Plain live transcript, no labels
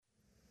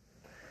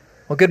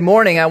Well, good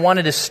morning. I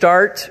wanted to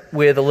start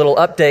with a little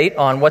update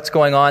on what's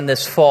going on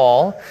this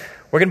fall.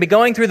 We're going to be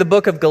going through the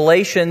book of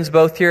Galatians,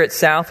 both here at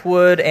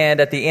Southwood and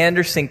at the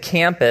Anderson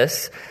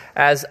campus.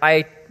 As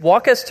I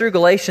walk us through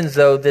Galatians,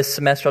 though, this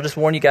semester, I'll just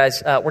warn you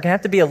guys, we're going to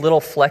have to be a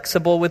little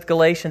flexible with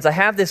Galatians. I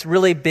have this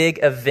really big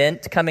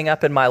event coming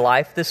up in my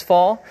life this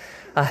fall.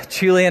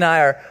 Julie and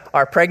I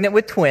are pregnant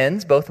with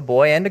twins, both a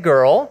boy and a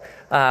girl.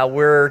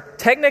 We're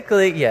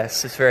technically,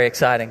 yes, it's very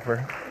exciting.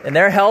 And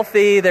they're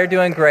healthy, they're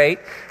doing great.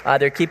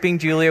 They're keeping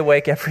Julie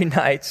awake every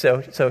night,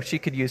 so she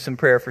could use some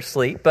prayer for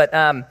sleep. But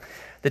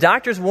the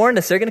doctors warned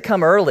us they're going to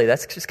come early.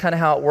 That's just kind of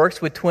how it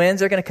works with twins.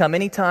 They're going to come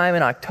anytime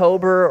in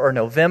October or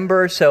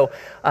November. So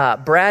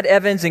Brad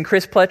Evans and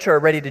Chris Pletcher are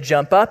ready to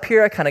jump up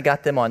here. I kind of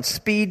got them on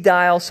speed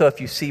dial. So if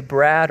you see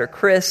Brad or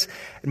Chris,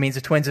 it means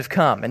the twins have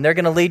come. And they're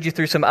going to lead you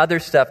through some other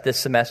stuff this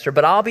semester.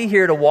 But I'll be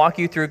here to walk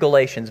you through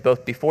Galatians,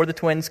 both before the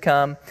twins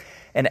come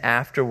and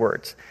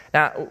afterwards.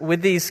 Now,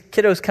 with these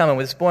kiddos coming,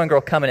 with this boy and girl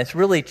coming, it's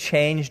really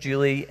changed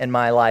Julie and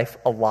my life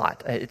a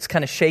lot. It's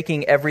kind of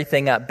shaking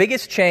everything up.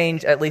 Biggest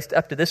change, at least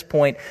up to this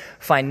point,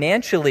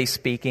 financially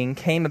speaking,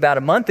 came about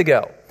a month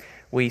ago.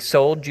 We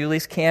sold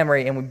Julie's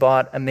Camry and we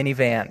bought a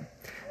minivan.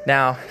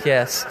 Now,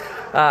 yes.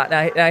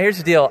 Now here's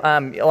the deal. A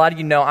lot of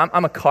you know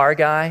I'm a car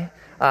guy.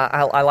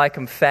 I like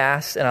them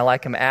fast and I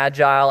like them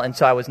agile, and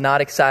so I was not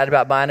excited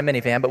about buying a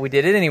minivan, but we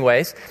did it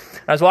anyways.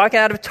 I was walking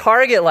out of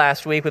Target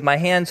last week with my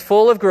hands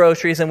full of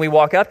groceries, and we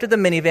walk up to the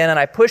minivan, and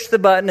I push the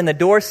button, and the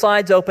door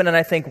slides open, and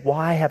I think,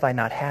 why have I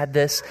not had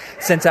this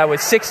since I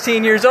was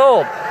 16 years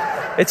old?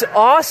 It's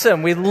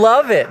awesome. We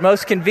love it.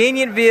 Most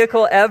convenient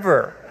vehicle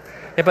ever.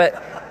 Yeah,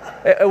 but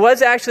it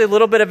was actually a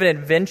little bit of an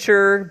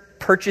adventure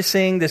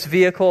purchasing this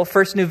vehicle,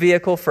 first new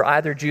vehicle for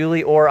either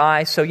Julie or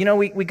I. So,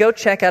 we go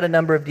check out a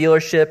number of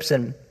dealerships,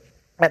 and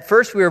at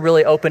first we were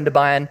really open to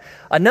buying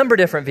a number of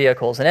different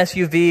vehicles, an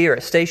SUV or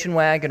a station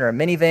wagon or a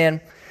minivan.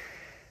 And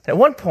at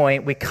one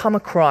point, we come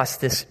across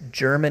this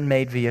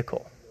German-made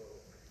vehicle.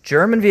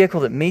 German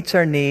vehicle that meets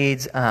our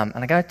needs, and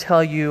I got to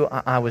tell you,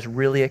 I was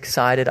really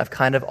excited. I've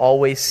kind of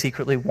always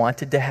secretly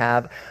wanted to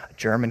have a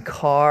German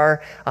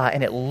car,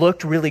 and it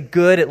looked really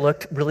good. It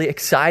looked really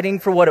exciting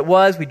for what it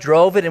was. We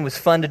drove it, and it was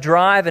fun to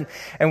drive,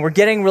 and we're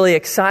getting really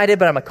excited,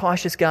 but I'm a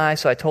cautious guy,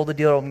 so I told the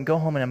dealer, I'm going to go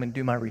home and I'm going to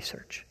do my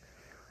research.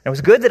 And it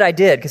was good that I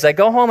did, because I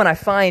go home and I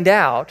find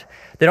out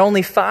that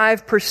only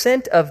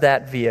 5% of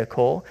that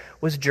vehicle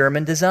was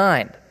German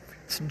designed.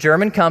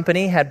 German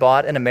company had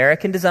bought an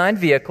American-designed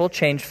vehicle,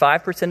 changed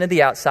 5% of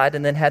the outside,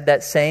 and then had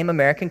that same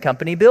American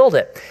company build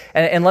it.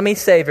 And let me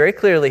say very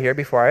clearly here,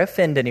 before I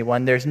offend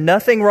anyone, there's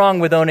nothing wrong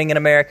with owning an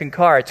American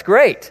car. It's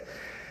great.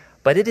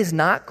 But it is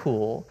not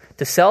cool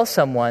to sell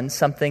someone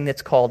something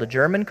that's called a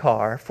German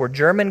car for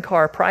German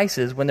car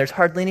prices when there's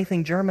hardly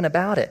anything German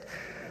about it.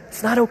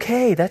 It's not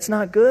okay. That's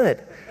not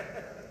good.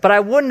 But I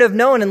wouldn't have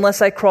known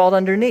unless I crawled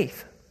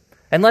underneath.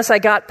 Unless I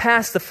got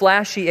past the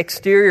flashy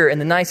exterior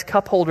and the nice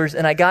cup holders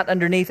and I got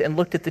underneath and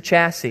looked at the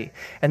chassis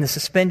and the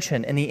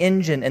suspension and the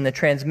engine and the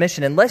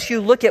transmission. Unless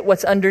you look at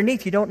what's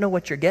underneath, you don't know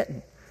what you're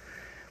getting.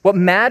 What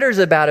matters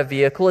about a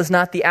vehicle is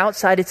not the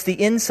outside, it's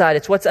the inside.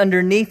 It's what's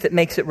underneath that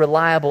makes it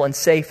reliable and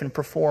safe and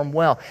perform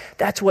well.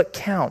 That's what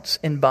counts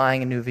in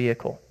buying a new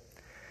vehicle.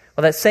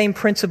 Well, that same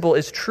principle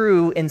is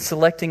true in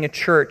selecting a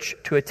church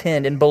to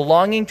attend, in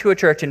belonging to a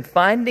church, and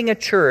finding a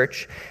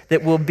church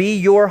that will be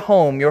your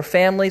home, your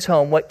family's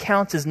home. What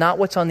counts is not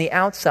what's on the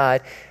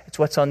outside, it's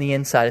what's on the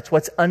inside. It's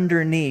what's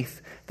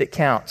underneath that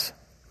counts.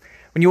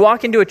 When you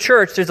walk into a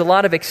church, there's a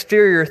lot of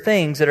exterior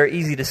things that are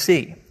easy to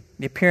see.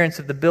 The appearance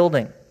of the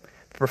building,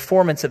 the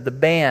performance of the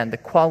band, the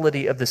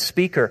quality of the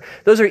speaker.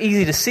 Those are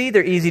easy to see,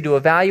 they're easy to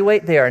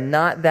evaluate. They are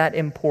not that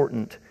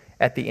important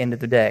at the end of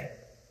the day.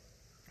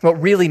 What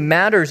really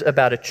matters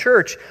about a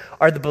church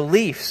are the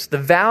beliefs, the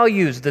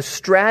values, the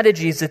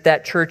strategies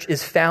that church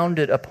is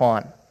founded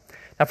upon.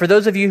 Now, for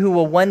those of you who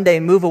will one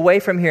day move away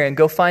from here and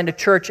go find a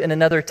church in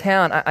another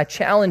town, I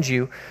challenge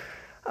you,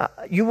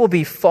 you will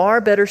be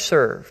far better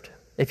served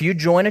if you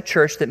join a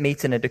church that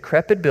meets in a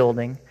decrepit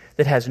building,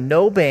 that has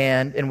no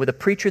band, and with a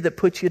preacher that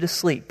puts you to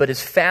sleep, but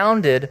is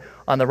founded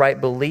on the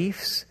right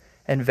beliefs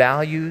and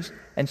values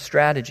and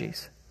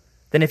strategies,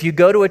 than if you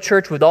go to a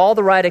church with all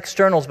the right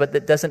externals, but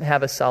that doesn't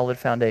have a solid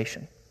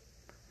foundation.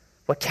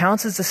 What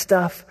counts is the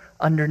stuff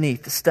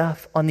underneath, the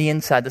stuff on the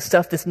inside, the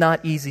stuff that's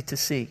not easy to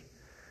see.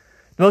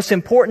 The most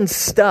important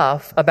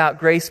stuff about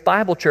Grace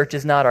Bible Church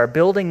is not our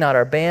building, not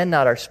our band,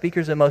 not our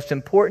speakers. The most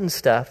important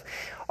stuff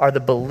are the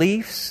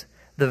beliefs,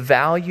 the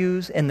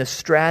values, and the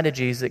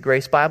strategies that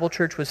Grace Bible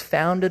Church was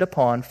founded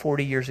upon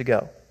 40 years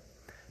ago.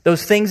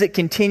 Those things that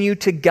continue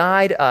to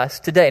guide us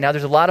today. Now,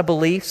 there's a lot of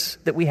beliefs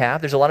that we have.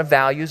 There's a lot of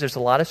values. There's a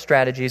lot of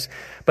strategies.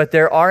 But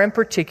there are, in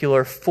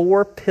particular,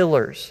 4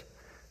 pillars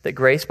that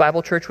Grace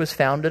Bible Church was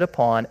founded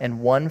upon and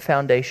one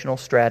foundational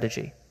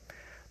strategy.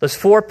 Those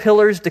 4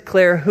 pillars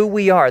declare who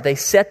we are. They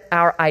set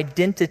our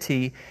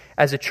identity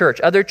as a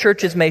church. Other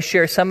churches may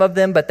share some of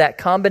them, but that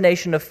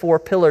combination of 4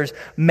 pillars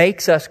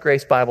makes us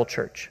Grace Bible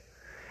Church.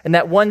 And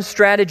that one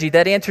strategy,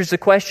 that answers the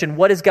question,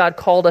 what has God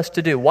called us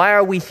to do? Why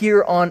are we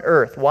here on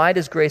earth? Why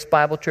does Grace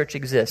Bible Church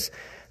exist?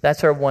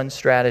 That's our one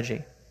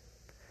strategy.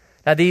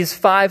 Now these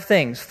 5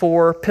 things,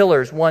 4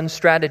 pillars, one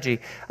strategy,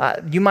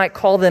 you might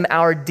call them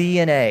our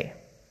DNA.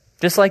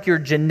 Just like your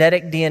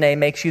genetic DNA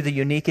makes you the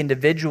unique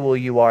individual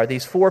you are,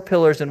 these 4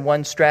 pillars and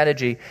one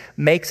strategy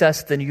makes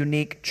us the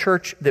unique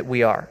church that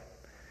we are.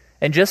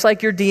 And just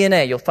like your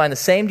DNA, you'll find the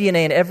same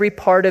DNA in every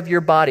part of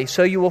your body,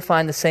 so you will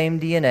find the same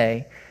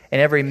DNA in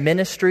every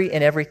ministry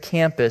and every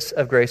campus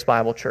of Grace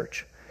Bible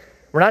Church.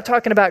 We're not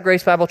talking about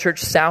Grace Bible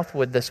Church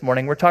Southwood this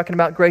morning. We're talking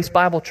about Grace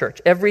Bible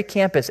Church. Every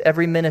campus,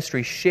 every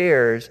ministry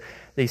shares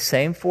these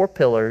same 4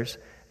 pillars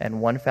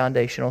and one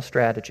foundational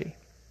strategy.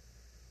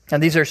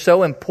 And these are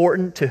so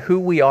important to who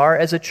we are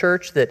as a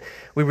church that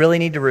we really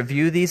need to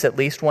review these at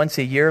least once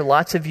a year.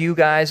 Lots of you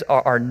guys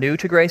are new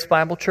to Grace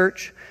Bible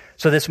Church.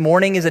 So this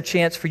morning is a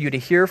chance for you to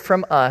hear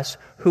from us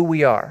who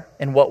we are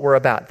and what we're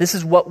about. This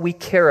is what we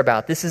care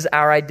about. This is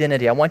our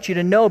identity. I want you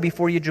to know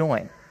before you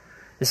join.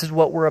 This is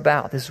what we're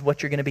about. This is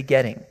what you're going to be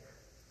getting.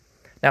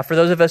 Now, for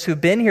those of us who've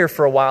been here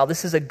for a while,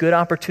 this is a good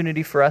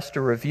opportunity for us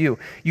to review.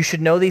 You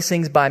should know these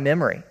things by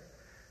memory.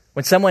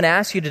 When someone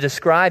asks you to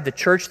describe the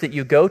church that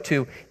you go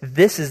to,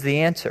 this is the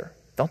answer.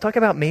 Don't talk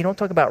about me. Don't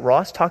talk about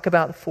Ross. Talk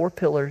about the 4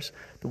 pillars,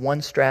 the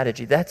one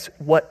strategy. That's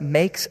what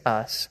makes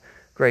us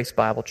Grace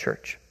Bible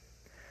Church.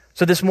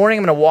 So this morning,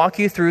 I'm going to walk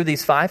you through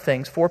these 5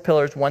 things, 4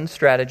 pillars, one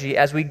strategy.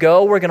 As we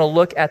go, we're going to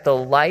look at the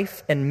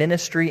life and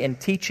ministry and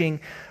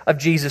teaching of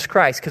Jesus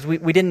Christ, because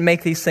we didn't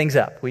make these things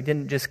up. We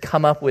didn't just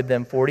come up with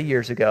them 40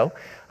 years ago.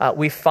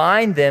 We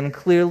find them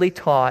clearly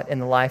taught in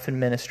the life and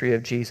ministry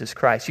of Jesus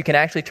Christ. You can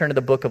actually turn to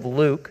the book of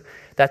Luke.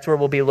 That's where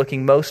we'll be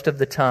looking most of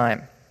the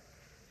time.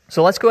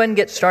 So let's go ahead and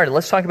get started.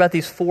 Let's talk about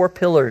these 4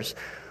 pillars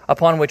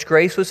upon which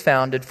Grace was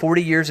founded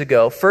 40 years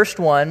ago. First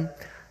one,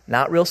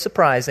 not real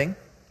surprising,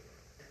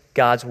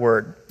 God's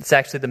Word. It's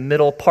actually the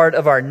middle part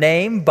of our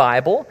name,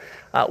 Bible.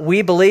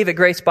 We believe at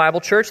Grace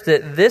Bible Church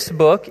that this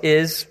book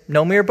is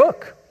no mere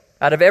book.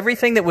 Out of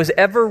everything that was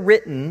ever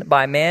written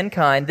by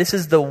mankind, this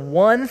is the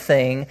one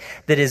thing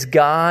that is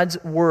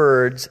God's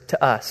words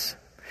to us.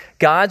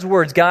 God's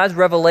words, God's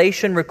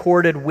revelation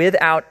recorded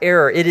without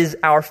error. It is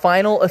our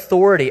final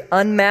authority,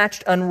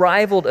 unmatched,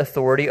 unrivaled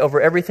authority over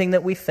everything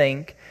that we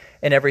think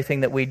and everything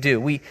that we do.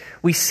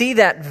 We see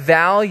that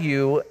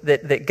value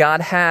that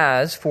God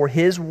has for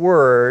His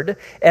Word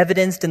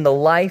evidenced in the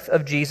life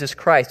of Jesus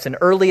Christ, an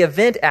early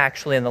event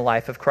actually in the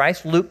life of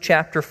Christ, Luke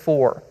chapter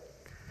 4.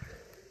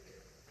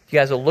 You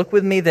guys will look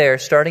with me there,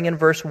 starting in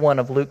verse 1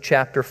 of Luke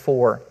chapter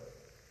 4.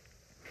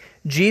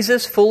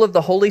 Jesus, full of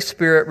the Holy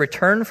Spirit,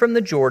 returned from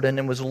the Jordan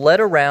and was led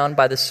around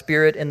by the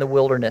Spirit in the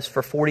wilderness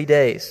for 40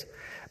 days,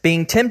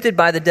 being tempted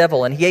by the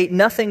devil. And he ate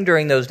nothing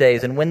during those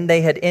days, and when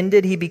they had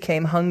ended, he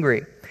became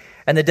hungry.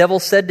 And the devil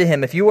said to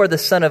him, "If you are the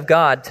Son of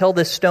God, tell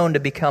this stone to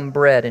become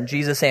bread." And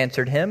Jesus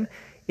answered him,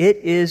 "It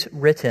is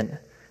written,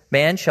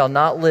 man shall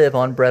not live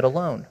on bread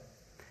alone."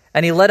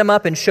 And he led him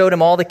up and showed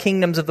him all the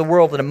kingdoms of the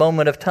world in a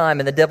moment of time.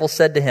 And the devil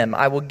said to him,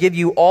 "I will give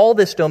you all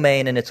this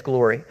domain and its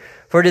glory,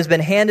 for it has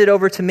been handed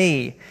over to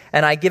me,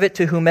 and I give it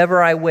to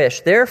whomever I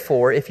wish.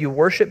 Therefore, if you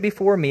worship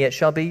before me, it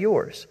shall be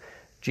yours."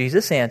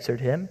 Jesus answered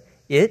him,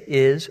 "It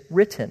is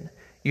written,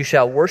 you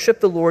shall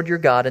worship the Lord your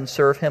God and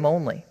serve him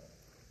only."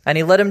 And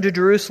he led him to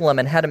Jerusalem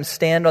and had him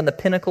stand on the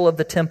pinnacle of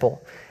the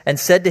temple and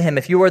said to him,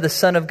 "If you are the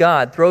Son of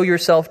God, throw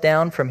yourself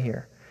down from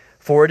here.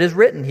 For it is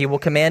written, he will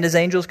command his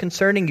angels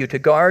concerning you to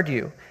guard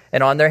you,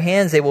 and on their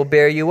hands they will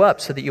bear you up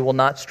so that you will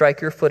not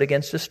strike your foot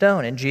against a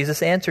stone." And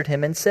Jesus answered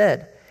him and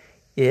said,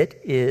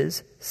 "It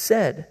is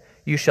said,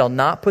 you shall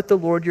not put the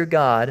Lord your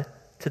God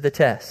to the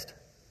test."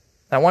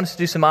 Now, I want us to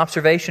do some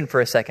observation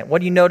for a second. What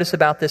do you notice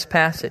about this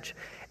passage?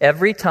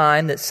 Every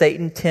time that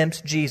Satan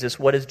tempts Jesus,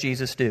 what does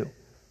Jesus do?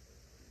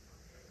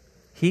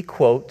 He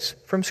quotes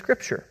from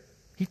Scripture.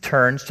 He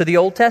turns to the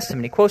Old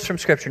Testament. He quotes from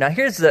Scripture. Now,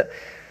 here's the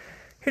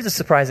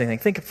surprising thing.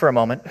 Think for a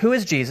moment. Who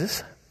is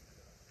Jesus?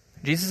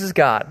 Jesus is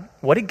God.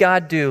 What did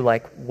God do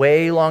like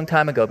way long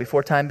time ago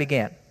before time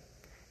began?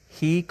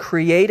 He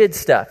created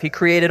stuff. He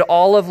created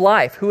all of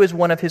life. Who is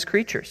one of his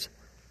creatures?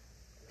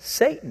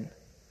 Satan.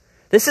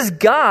 This is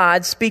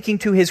God speaking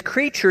to his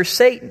creature,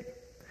 Satan.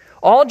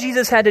 All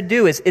Jesus had to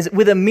do is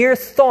with a mere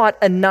thought,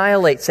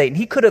 annihilate Satan.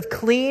 He could have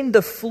cleaned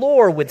the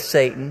floor with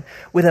Satan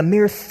with a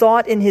mere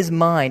thought in his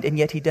mind, and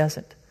yet he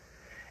doesn't.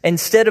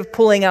 Instead of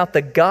pulling out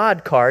the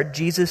God card,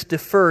 Jesus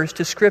defers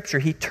to Scripture.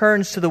 He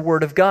turns to the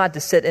Word of God to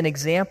set an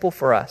example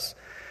for us,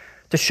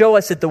 to show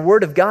us that the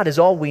Word of God is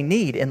all we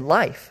need in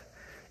life.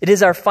 It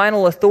is our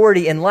final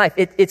authority in life.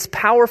 It's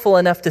powerful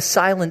enough to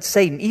silence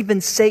Satan.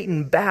 Even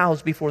Satan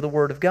bows before the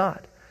Word of God.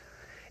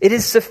 It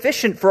is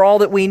sufficient for all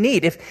that we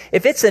need.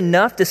 If it's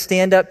enough to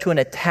stand up to an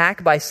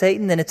attack by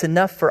Satan, then it's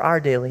enough for our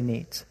daily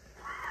needs.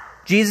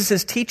 Jesus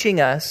is teaching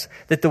us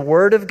that the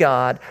Word of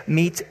God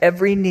meets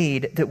every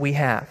need that we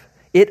have.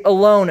 It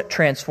alone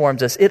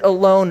transforms us. It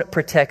alone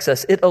protects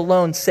us. It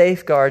alone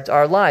safeguards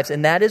our lives.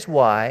 And that is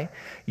why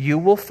you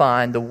will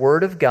find the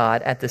Word of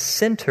God at the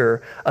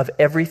center of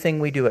everything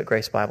we do at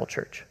Grace Bible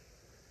Church.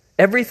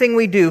 Everything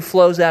we do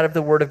flows out of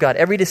the Word of God.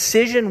 Every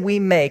decision we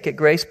make at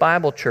Grace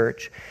Bible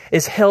Church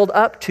is held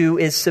up to,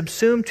 is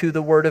subsumed to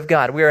the Word of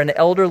God. We are an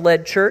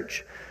elder-led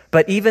church,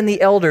 but even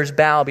the elders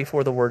bow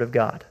before the Word of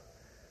God.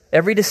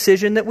 Every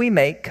decision that we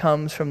make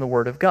comes from the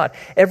Word of God.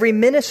 Every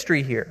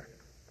ministry here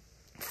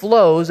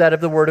flows out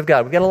of the Word of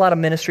God. We've got a lot of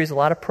ministries, a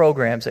lot of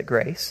programs at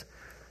Grace,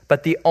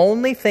 but the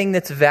only thing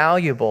that's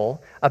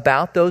valuable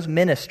about those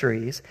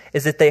ministries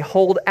is that they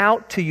hold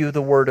out to you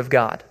the Word of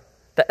God.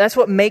 That's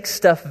what makes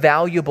stuff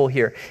valuable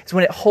here, is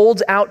when it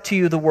holds out to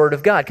you the Word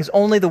of God, because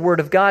only the Word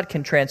of God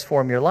can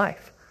transform your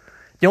life.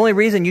 The only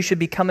reason you should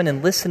be coming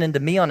and listening to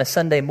me on a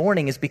Sunday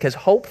morning is because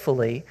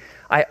hopefully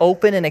I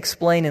open and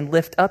explain and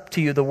lift up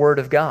to you the Word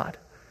of God.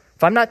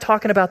 If I'm not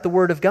talking about the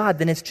Word of God,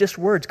 then it's just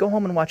words. Go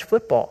home and watch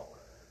football.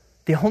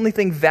 The only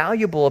thing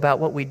valuable about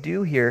what we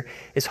do here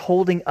is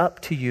holding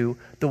up to you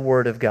the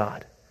Word of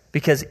God,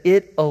 because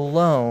it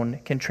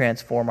alone can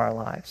transform our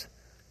lives.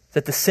 It's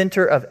at the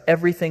center of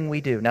everything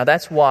we do. Now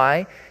that's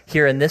why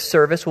here in this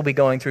service we'll be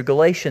going through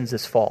Galatians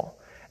this fall.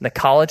 In the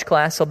college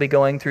class I'll be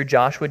going through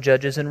Joshua,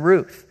 Judges, and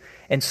Ruth.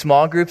 In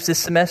small groups this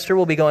semester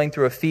we'll be going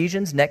through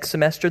Ephesians. Next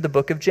semester the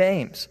book of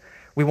James.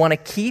 We want to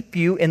keep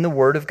you in the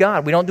Word of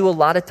God. We don't do a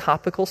lot of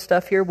topical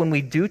stuff here. When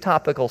we do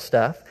topical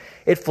stuff,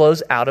 it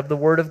flows out of the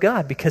Word of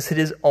God, because it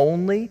is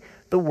only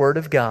the Word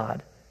of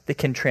God that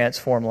can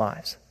transform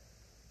lives.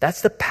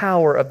 That's the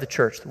power of the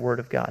church, the Word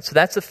of God. So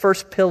that's the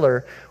first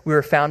pillar we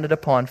were founded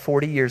upon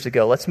 40 years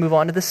ago. Let's move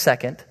on to the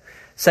second.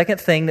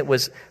 Second thing that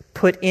was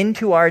put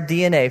into our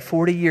DNA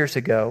 40 years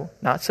ago,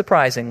 not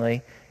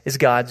surprisingly, is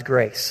God's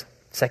grace.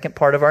 Second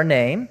part of our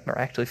name, or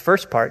actually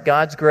first part,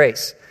 God's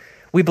grace.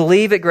 We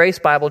believe at Grace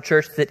Bible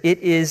Church that it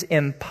is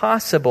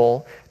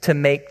impossible to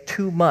make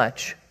too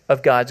much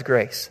of God's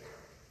grace.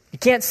 You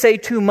can't say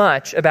too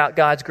much about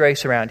God's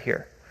grace around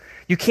here.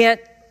 You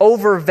can't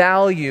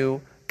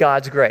overvalue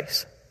God's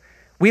grace.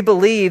 We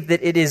believe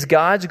that it is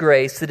God's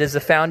grace that is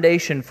the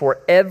foundation for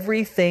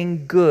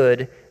everything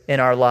good in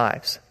our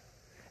lives.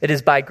 It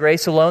is by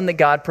grace alone that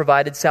God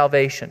provided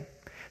salvation.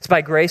 It's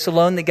by grace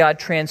alone that God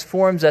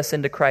transforms us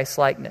into Christ's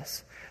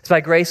likeness. It's by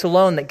grace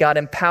alone that God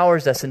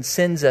empowers us and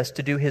sends us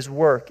to do His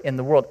work in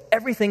the world.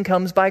 Everything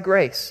comes by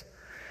grace.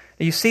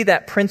 You see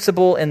that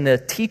principle in the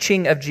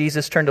teaching of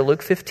Jesus. Turn to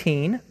Luke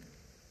 15.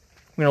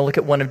 We're going to look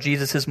at one of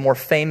Jesus' more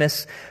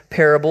famous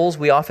parables.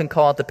 We often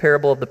call it the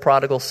parable of the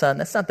prodigal son.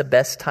 That's not the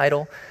best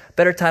title.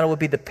 Better title would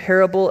be the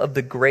parable of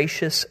the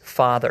gracious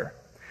father.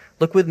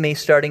 Look with me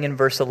starting in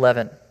verse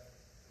 11.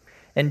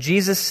 And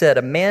Jesus said,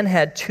 a man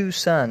had 2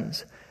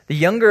 sons. The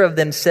younger of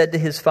them said to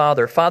his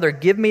father, Father,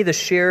 give me the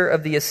share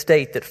of the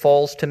estate that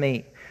falls to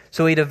me.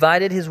 So he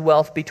divided his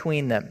wealth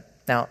between them.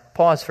 Now,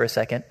 pause for a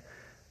second.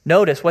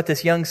 Notice what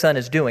this young son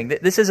is doing.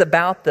 This is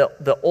about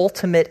the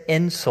ultimate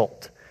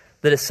insult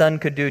that a son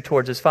could do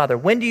towards his father.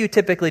 When do you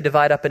typically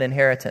divide up an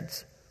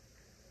inheritance?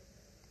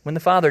 When the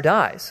father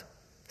dies.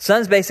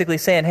 Son's basically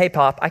saying, hey,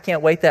 Pop, I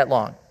can't wait that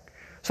long.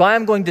 So I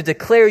am going to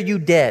declare you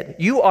dead.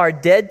 You are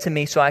dead to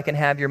me so I can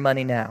have your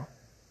money now.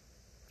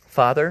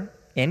 Father,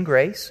 in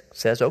grace,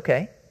 says,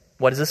 okay.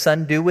 What does the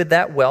son do with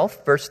that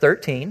wealth? Verse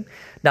 13.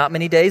 Not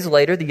many days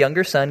later, the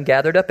younger son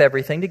gathered up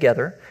everything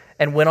together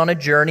and went on a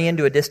journey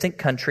into a distant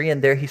country,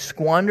 and there he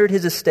squandered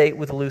his estate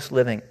with loose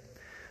living.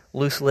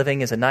 Loose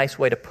living is a nice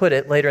way to put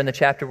it. Later in the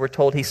chapter, we're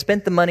told he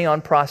spent the money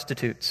on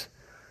prostitutes.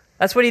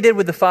 That's what he did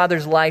with the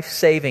father's life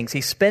savings.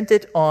 He spent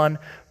it on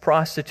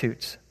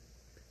prostitutes.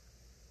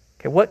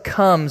 Okay, what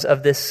comes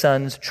of this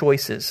son's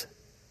choices?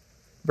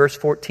 Verse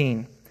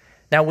 14.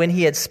 Now when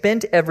he had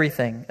spent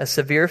everything, a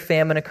severe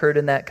famine occurred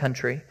in that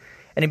country,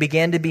 and he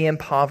began to be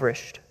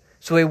impoverished.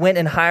 So he went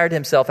and hired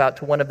himself out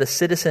to one of the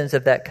citizens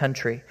of that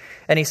country,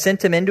 and he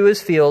sent him into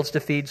his fields to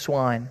feed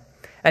swine.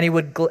 And he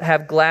would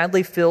have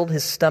gladly filled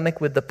his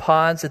stomach with the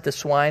pods that the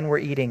swine were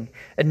eating,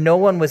 and no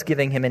one was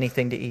giving him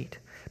anything to eat.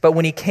 But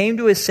when he came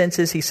to his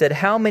senses, he said,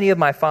 how many of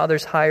my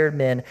father's hired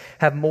men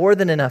have more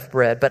than enough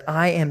bread, but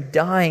I am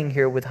dying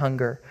here with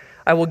hunger?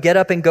 I will get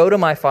up and go to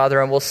my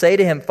father and will say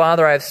to him,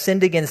 Father, I have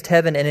sinned against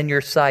heaven and in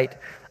your sight.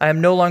 I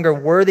am no longer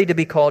worthy to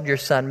be called your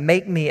son.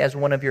 Make me as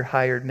one of your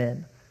hired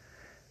men.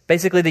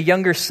 Basically, the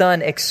younger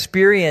son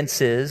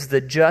experiences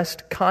the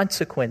just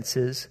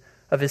consequences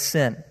of his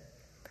sin.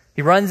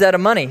 He runs out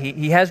of money.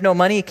 He has no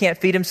money. He can't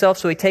feed himself,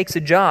 so he takes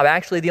a job.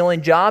 Actually, the only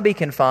job he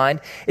can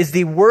find is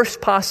the worst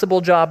possible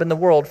job in the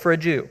world for a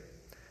Jew.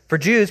 For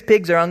Jews,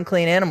 pigs are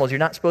unclean animals. You're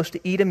not supposed to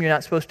eat them. You're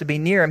not supposed to be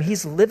near them.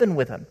 He's living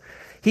with them.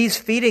 He's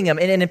feeding them.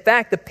 And in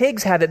fact, the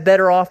pigs have it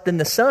better off than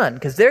the son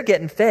because they're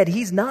getting fed.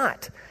 He's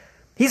not.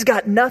 He's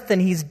got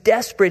nothing. He's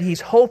desperate. He's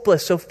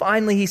hopeless. So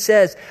finally he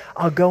says,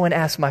 I'll go and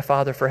ask my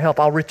father for help.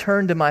 I'll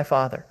return to my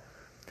father.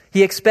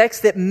 He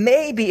expects that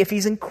maybe, if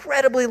he's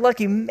incredibly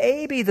lucky,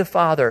 maybe the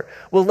father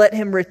will let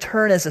him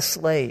return as a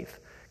slave,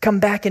 come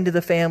back into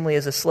the family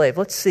as a slave.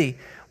 Let's see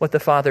what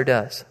the father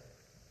does.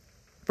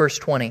 Verse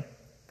 20.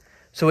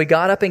 So he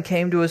got up and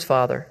came to his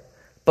father.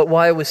 But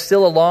while he was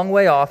still a long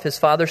way off, his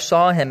father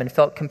saw him and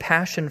felt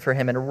compassion for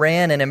him and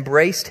ran and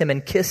embraced him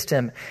and kissed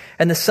him.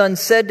 And the son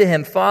said to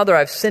him, 'Father,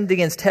 I've sinned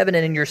against heaven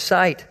and in your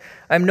sight.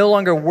 I am no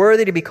longer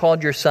worthy to be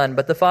called your son.'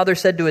 But the father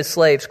said to his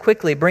slaves,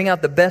 'Quickly, bring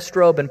out the best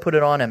robe and put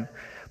it on him.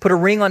 Put a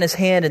ring on his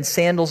hand and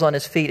sandals on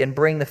his feet, and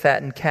bring the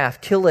fattened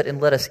calf. Kill it and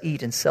let us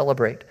eat and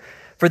celebrate.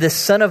 For this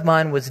son of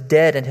mine was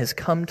dead and has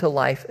come to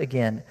life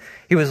again.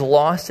 He was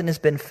lost and has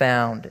been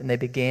found.' And they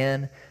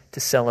began to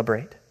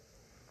celebrate."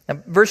 Now,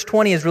 verse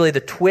 20 is really the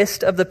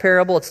twist of the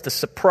parable. It's the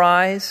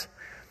surprise.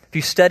 If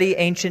you study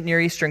ancient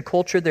Near Eastern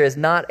culture, there is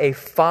not a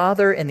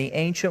father in the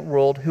ancient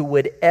world who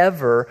would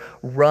ever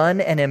run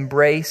and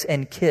embrace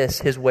and kiss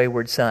his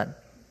wayward son.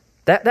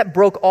 That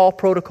broke all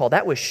protocol.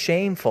 That was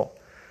shameful.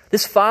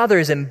 This father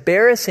is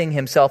embarrassing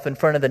himself in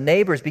front of the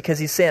neighbors because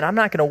he's saying, "I'm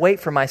not going to wait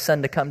for my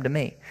son to come to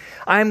me.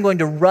 I'm going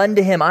to run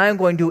to him. I'm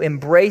going to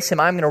embrace him.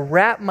 I'm going to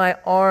wrap my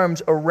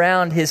arms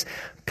around his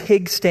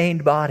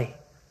pig-stained body."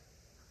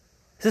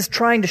 This is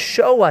trying to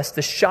show us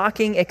the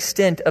shocking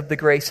extent of the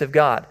grace of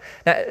God.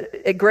 Now,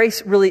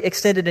 grace really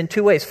extended in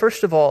two ways.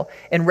 First of all,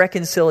 in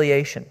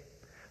reconciliation.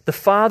 The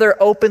father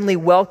openly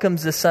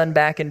welcomes the son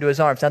back into his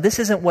arms. Now, this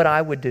isn't what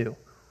I would do.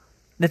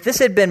 If this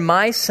had been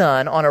my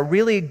son on a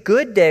really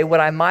good day,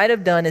 what I might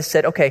have done is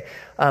said, "Okay,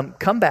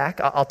 come back.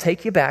 I'll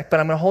take you back, but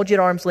I'm going to hold you at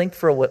arm's length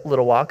for a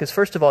little while because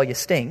first of all, you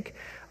stink.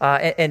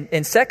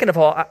 And second of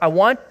all, I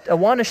want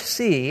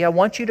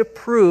you to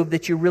prove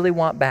that you really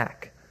want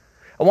back.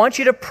 I want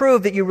you to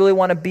prove that you really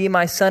want to be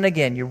my son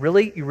again. You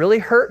really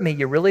hurt me.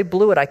 You really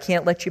blew it. I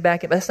can't let you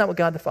back in." But that's not what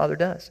God the Father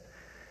does.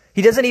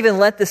 He doesn't even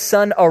let the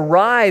son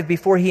arrive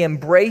before he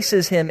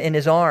embraces him in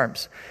his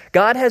arms.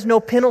 God has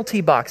no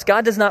penalty box.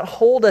 God does not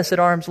hold us at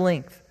arm's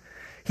length.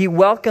 He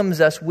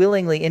welcomes us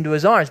willingly into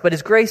his arms. But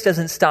his grace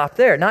doesn't stop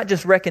there. Not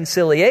just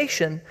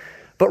reconciliation,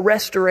 but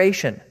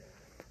restoration.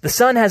 The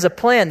son has a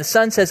plan. The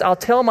son says, "I'll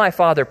tell my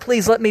father,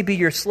 please let me be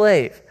your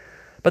slave."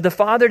 But the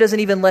father doesn't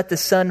even let the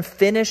son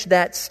finish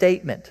that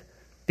statement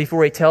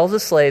before he tells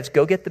the slaves,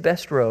 "Go get the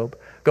best robe,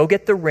 go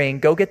get the ring,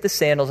 go get the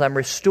sandals. I'm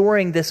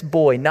restoring this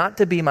boy not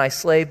to be my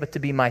slave, but to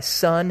be my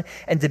son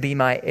and to be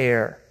my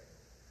heir."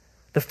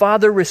 The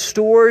father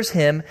restores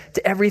him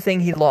to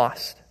everything he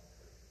lost.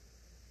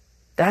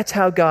 That's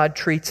how God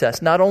treats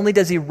us. Not only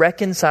does he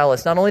reconcile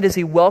us, not only does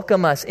he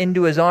welcome us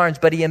into his arms,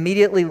 but he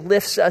immediately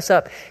lifts us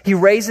up. He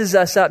raises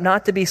us up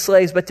not to be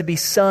slaves, but to be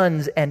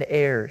sons and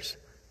heirs.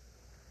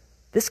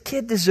 This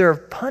kid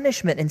deserved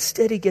punishment.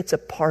 Instead, he gets a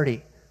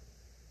party.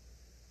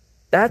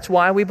 That's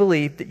why we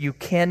believe that you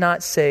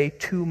cannot say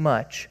too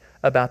much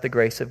about the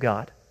grace of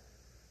God.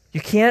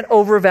 You can't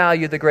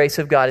overvalue the grace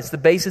of God. It's the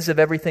basis of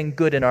everything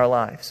good in our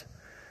lives.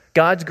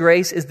 God's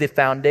grace is the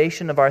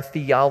foundation of our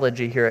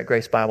theology here at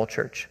Grace Bible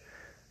Church.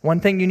 One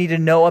thing you need to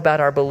know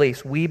about our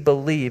beliefs: we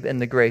believe in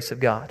the grace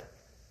of God.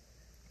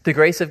 The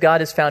grace of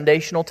God is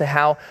foundational to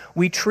how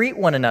we treat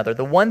one another.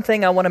 The one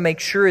thing I want to make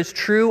sure is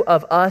true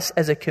of us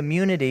as a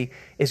community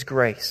is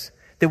grace,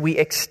 that we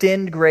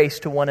extend grace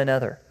to one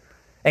another.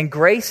 And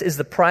grace is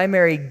the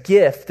primary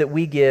gift that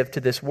we give to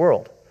this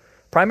world.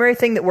 Primary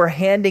thing that we're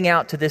handing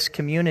out to this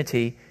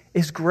community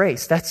is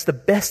grace. That's the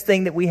best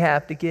thing that we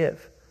have to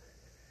give.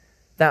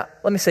 Now,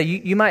 let me say,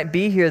 you might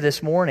be here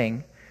this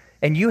morning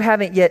and you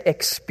haven't yet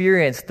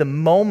experienced the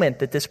moment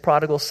that this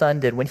prodigal son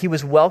did when he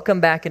was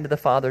welcomed back into the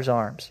Father's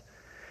arms.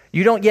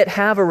 You don't yet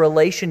have a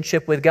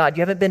relationship with God.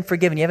 You haven't been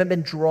forgiven. You haven't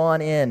been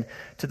drawn in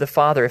to the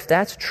Father. If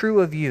that's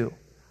true of you,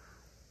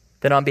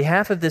 then on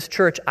behalf of this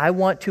church, I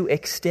want to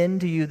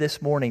extend to you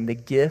this morning the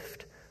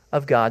gift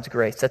of God's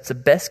grace. That's the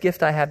best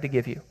gift I have to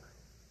give you.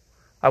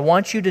 I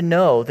want you to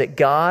know that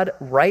God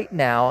right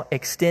now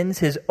extends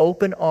his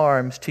open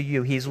arms to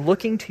you. He's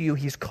looking to you.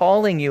 He's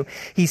calling you.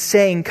 He's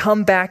saying,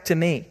 "Come back to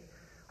me.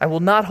 I will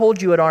not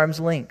hold you at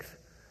arm's length."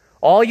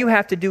 All you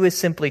have to do is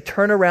simply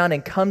turn around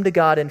and come to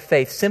God in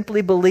faith.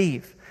 Simply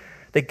believe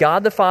that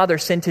God the Father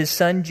sent his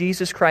Son,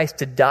 Jesus Christ,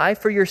 to die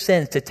for your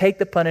sins, to take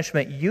the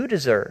punishment you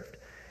deserved,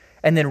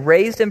 and then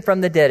raised him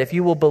from the dead. If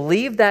you will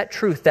believe that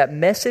truth, that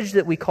message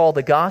that we call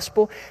the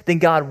gospel, then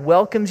God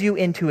welcomes you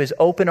into his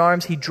open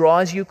arms. He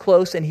draws you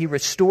close and he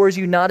restores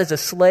you not as a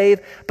slave,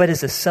 but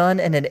as a son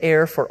and an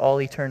heir for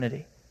all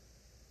eternity.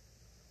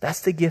 That's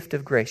the gift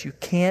of grace. You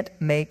can't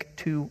make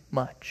too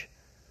much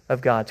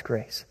of God's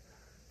grace.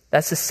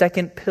 That's the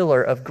second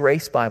pillar of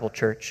Grace Bible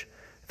Church,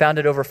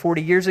 founded over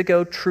 40 years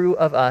ago, true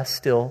of us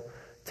still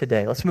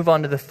today. Let's move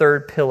on to the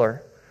third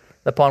pillar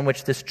upon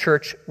which this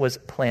church was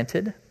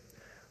planted: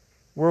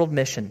 world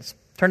missions.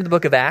 Turn to the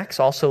book of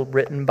Acts, also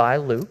written by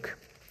Luke.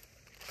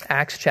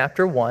 Acts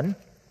chapter 1.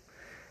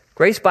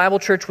 Grace Bible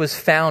Church was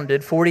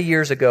founded 40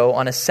 years ago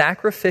on a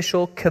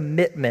sacrificial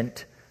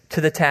commitment to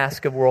the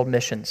task of world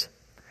missions.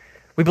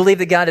 We believe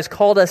that God has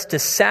called us to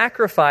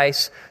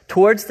sacrifice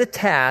towards the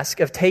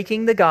task of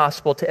taking the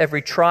gospel to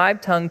every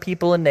tribe, tongue,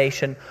 people, and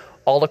nation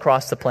all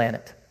across the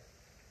planet.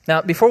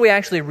 Now, before we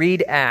actually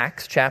read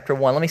Acts chapter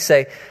 1, let me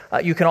say,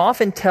 you can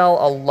often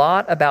tell a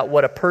lot about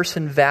what a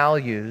person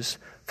values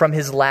from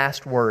his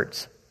last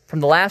words,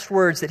 from the last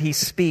words that he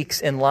speaks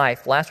in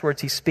life, last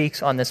words he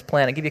speaks on this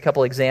planet. I'll give you a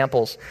couple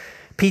examples.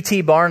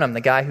 P.T. Barnum,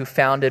 the guy who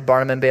founded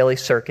Barnum and Bailey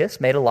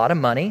Circus, made a lot of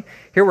money.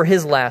 Here were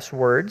his last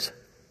words.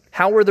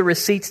 How were the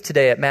receipts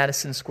today at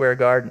Madison Square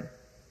Garden?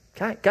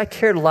 Guy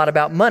cared a lot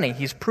about money.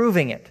 He's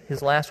proving it.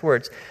 His last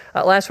words.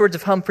 Last words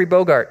of Humphrey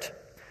Bogart.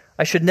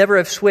 I should never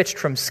have switched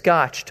from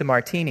scotch to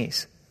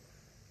martinis.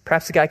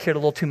 Perhaps the guy cared a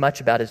little too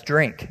much about his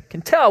drink.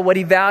 Can tell what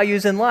he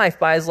values in life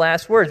by his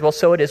last words. Well,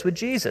 so it is with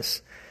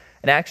Jesus.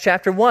 In Acts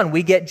chapter 1,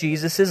 we get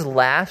Jesus'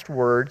 last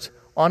words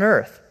on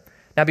earth.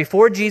 Now,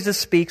 before Jesus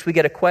speaks, we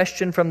get a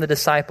question from the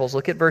disciples.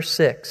 Look at verse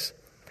 6.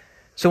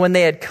 So when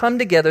they had come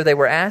together, they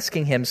were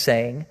asking him,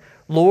 saying,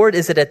 Lord,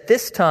 is it at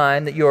this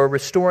time that you are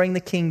restoring the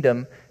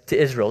kingdom to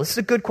Israel? This is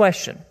a good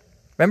question.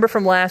 Remember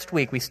from last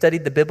week, we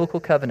studied the biblical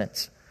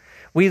covenants.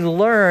 We've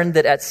learned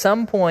that at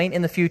some point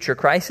in the future,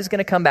 Christ is going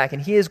to come back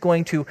and he is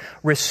going to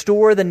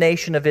restore the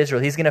nation of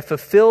Israel. He's going to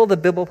fulfill the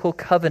biblical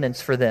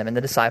covenants for them. And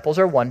the disciples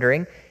are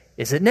wondering,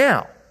 is it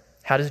now?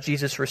 How does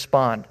Jesus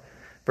respond?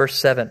 Verse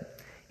 7.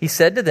 He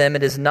said to them,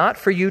 it is not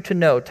for you to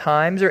know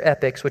times or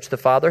epochs which the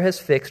Father has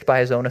fixed by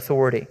his own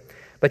authority.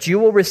 But you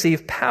will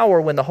receive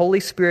power when the Holy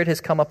Spirit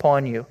has come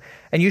upon you.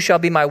 And you shall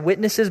be my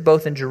witnesses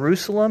both in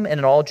Jerusalem and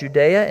in all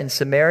Judea and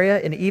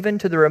Samaria and even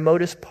to the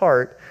remotest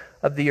part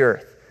of the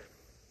earth.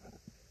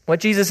 What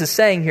Jesus is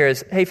saying here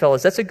is, hey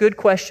fellas, that's a good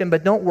question,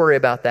 but don't worry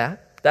about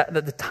that.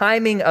 The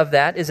timing of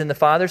that is in the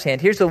Father's hand.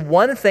 Here's the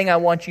one thing I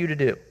want you to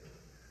do.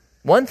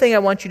 One thing I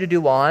want you to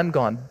do while I'm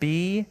gone.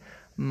 Be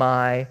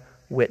my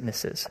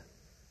witnesses.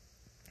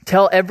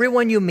 Tell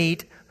everyone you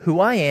meet who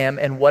I am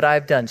and what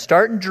I've done.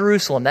 Start in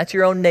Jerusalem. That's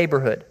your own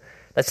neighborhood.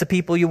 That's the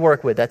people you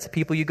work with. That's the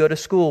people you go to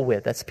school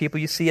with. That's the people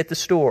you see at the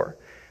store.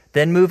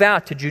 Then move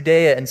out to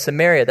Judea and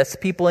Samaria. That's the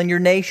people in your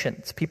nation.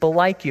 It's people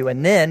like you.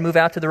 And then move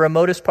out to the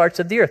remotest parts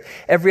of the earth.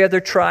 Every other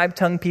tribe,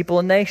 tongue, people,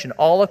 and nation.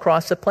 All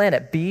across the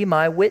planet. Be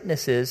my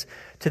witnesses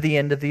to the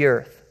end of the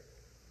earth.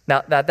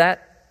 Now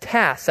that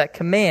task, that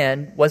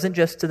command, wasn't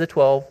just to the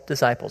 12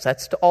 disciples.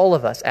 That's to all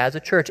of us as a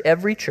church.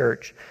 Every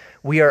church.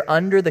 We are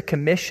under the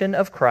commission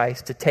of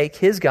Christ to take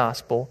his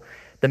gospel,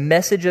 the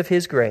message of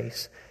his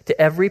grace, to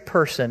every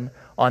person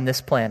on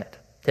this planet.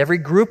 To every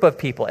group of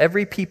people,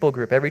 every people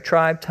group, every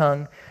tribe,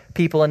 tongue,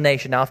 people, and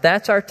nation. Now, if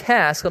that's our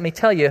task, let me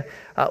tell you,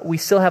 we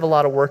still have a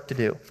lot of work to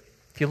do.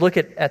 If you look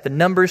at the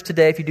numbers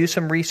today, if you do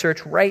some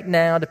research right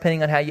now,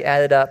 depending on how you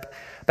add it up,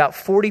 about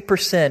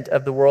 40%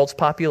 of the world's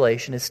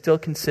population is still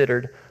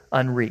considered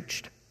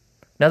unreached.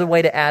 Another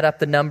way to add up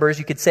the numbers,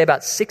 you could say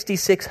about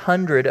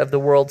 6,600 of the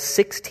world's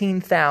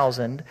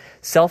 16,000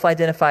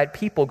 self-identified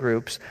people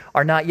groups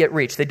are not yet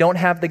reached. They don't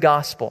have the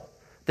gospel.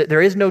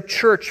 There is no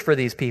church for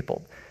these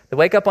people. They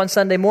wake up on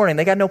Sunday morning,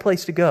 they got no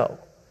place to go.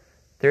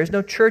 There is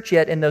no church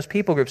yet in those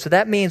people groups. So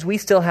that means we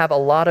still have a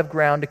lot of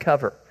ground to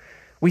cover.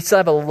 We still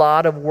have a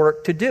lot of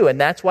work to do.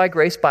 And that's why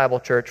Grace Bible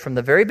Church, from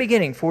the very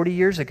beginning, 40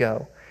 years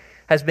ago,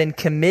 has been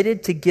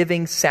committed to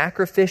giving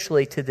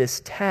sacrificially to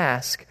this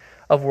task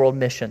of world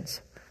missions.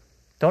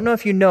 Don't know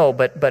if you know,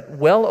 but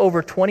well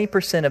over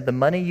 20% of the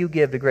money you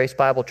give to Grace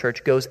Bible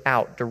Church goes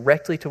out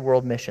directly to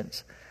world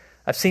missions.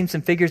 I've seen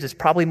some figures, it's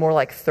probably more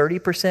like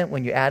 30%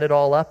 when you add it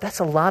all up. That's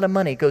a lot of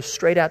money. It goes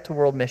straight out to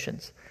world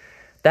missions.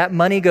 That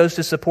money goes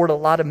to support a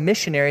lot of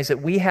missionaries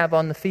that we have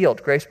on the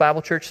field. Grace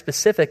Bible Church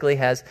specifically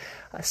has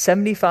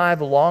 75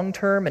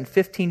 long-term and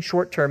 15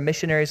 short-term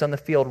missionaries on the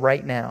field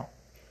right now.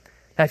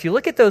 Now, if you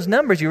look at those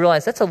numbers, you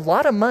realize that's a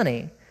lot of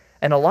money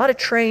and a lot of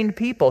trained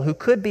people who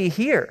could be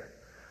here,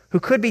 who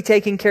could be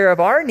taking care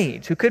of our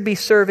needs, who could be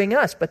serving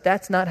us, but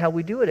that's not how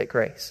we do it at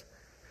Grace.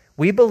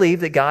 We believe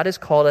that God has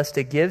called us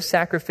to give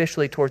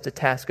sacrificially towards the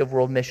task of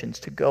world missions,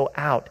 to go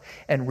out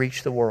and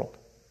reach the world.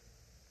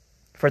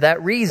 For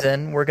that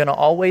reason, we're going to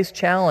always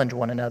challenge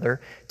one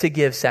another to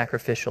give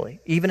sacrificially.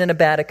 Even in a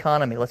bad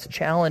economy, let's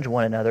challenge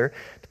one another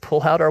to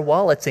pull out our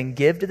wallets and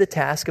give to the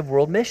task of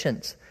world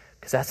missions,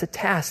 because that's a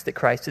task that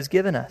Christ has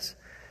given us.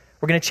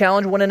 We're going to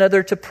challenge one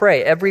another to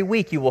pray. Every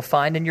week you will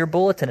find in your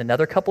bulletin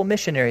another couple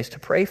missionaries to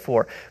pray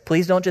for.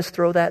 Please don't just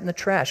throw that in the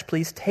trash.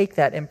 Please take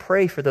that and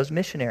pray for those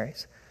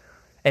missionaries.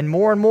 And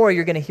more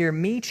you're going to hear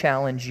me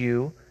challenge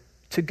you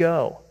to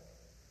go.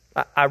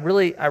 I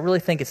really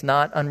think it's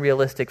not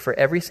unrealistic for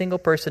every single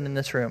person in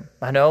this room.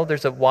 I know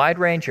there's a wide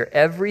range here.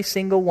 Every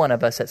single one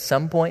of us at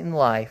some point in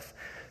life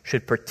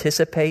should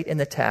participate in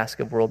the task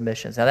of world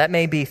missions. Now that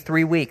may be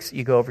 3 weeks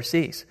you go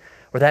overseas.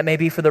 Or that may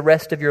be for the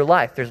rest of your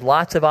life. There's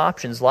lots of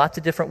options, lots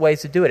of different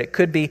ways to do it. It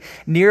could be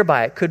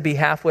nearby. It could be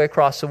halfway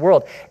across the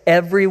world.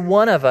 Every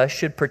one of us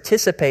should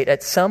participate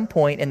at some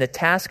point in the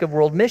task of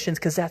world missions,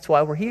 because that's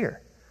why we're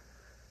here,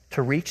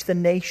 to reach the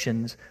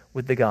nations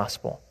with the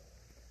gospel.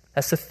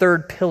 That's the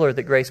third pillar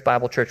that Grace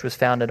Bible Church was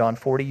founded on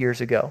 40 years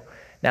ago.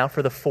 Now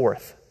for the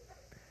fourth.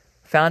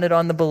 Founded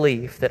on the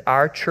belief that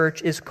our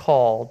church is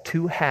called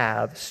to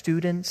have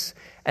students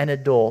and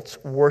adults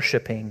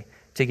worshiping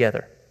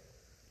together.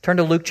 Turn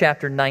to Luke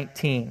chapter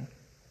 19.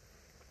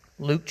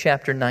 Luke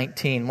chapter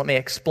 19. Let me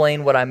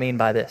explain what I mean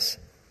by this.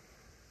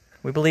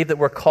 We believe that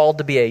we're called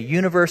to be a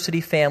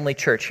university family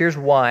church. Here's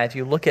why. If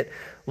you look at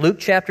Luke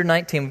chapter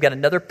 19, we've got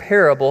another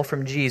parable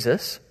from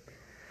Jesus,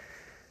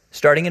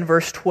 starting in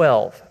verse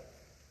 12.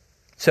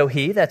 So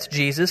he," that's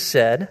Jesus,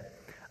 "said,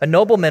 'A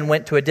nobleman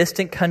went to a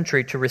distant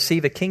country to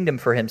receive a kingdom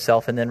for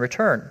himself and then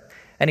return.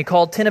 And he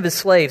called 10 of his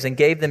slaves and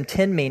gave them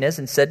 10 minas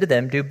and said to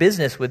them, "Do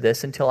business with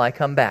this until I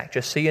come back."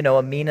 Just so you know,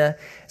 a mina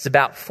is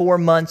about 4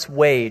 months'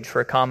 wage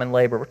for a common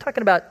laborer. We're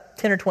talking about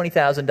 $10,000 or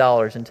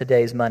 $20,000 in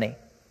today's money.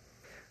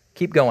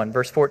 Keep going,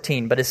 verse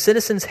 14. "But his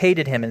citizens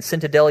hated him and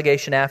sent a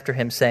delegation after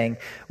him, saying,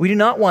 'We do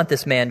not want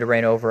this man to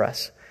reign over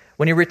us.'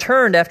 When he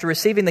returned after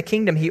receiving the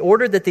kingdom, he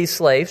ordered that these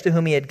slaves to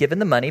whom he had given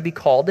the money be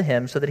called to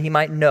him so that he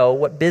might know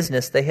what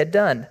business they had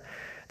done.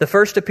 The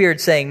first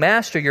appeared, saying,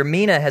 'Master, your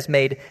mina has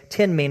made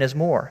 10 minas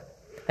more.'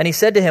 And he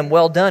said to him,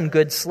 'Well done,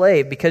 good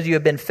slave, because you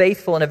have been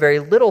faithful in a very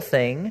little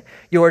thing,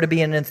 you are to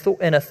be in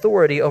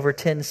authority over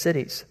 10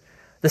 cities.'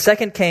 The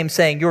second came,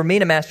 saying, 'Your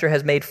mina, master,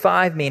 has made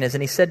 5 minas.'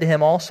 And he said to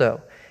him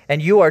also,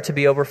 'And you are to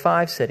be over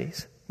 5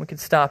 cities.'" We can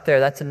stop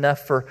there. That's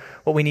enough for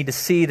what we need to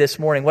see this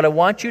morning. What I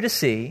want you to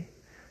see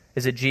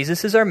is that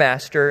Jesus is our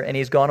master, and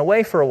he's gone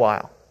away for a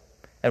while.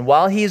 And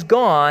while he's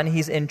gone,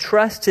 he's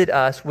entrusted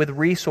us with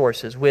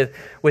resources, with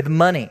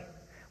money,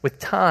 with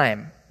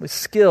time, with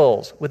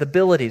skills, with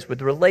abilities,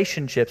 with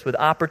relationships, with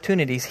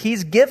opportunities.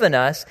 He's given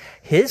us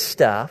his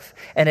stuff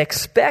and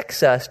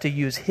expects us to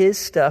use his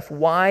stuff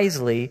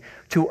wisely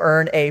to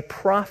earn a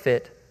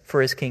profit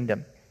for his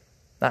kingdom.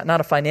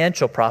 Not a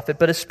financial profit,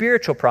 but a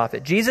spiritual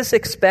profit. Jesus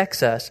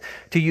expects us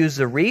to use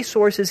the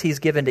resources he's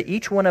given to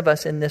each one of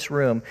us in this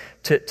room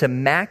to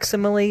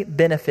maximally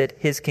benefit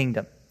his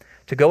kingdom.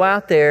 To go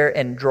out there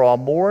and draw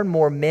more and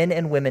more men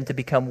and women to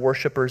become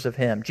worshipers of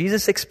him.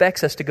 Jesus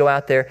expects us to go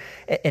out there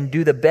and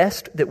do the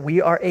best that we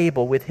are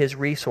able with his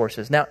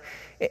resources. Now,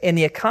 in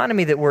the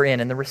economy that we're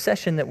in the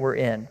recession that we're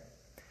in,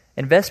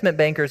 investment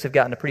bankers have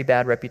gotten a pretty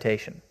bad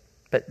reputation.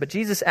 But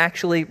Jesus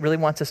actually really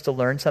wants us to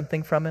learn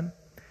something from him.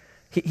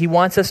 He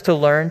wants us to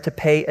learn to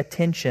pay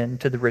attention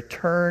to the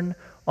return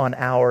on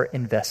our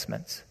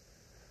investments.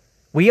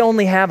 We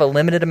only have a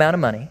limited amount of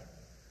money.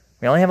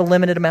 We only have a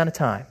limited amount of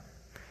time.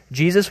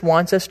 Jesus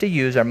wants us to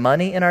use our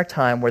money and our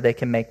time where they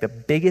can make the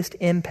biggest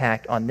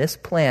impact on this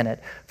planet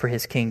for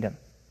his kingdom.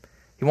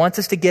 He wants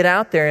us to get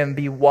out there and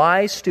be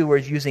wise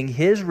stewards using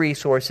his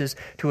resources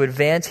to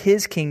advance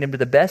his kingdom to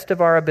the best of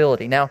our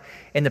ability. Now,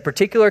 in the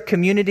particular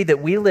community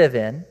that we live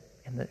in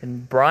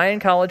Bryan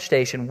College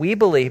Station, we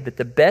believe that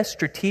the best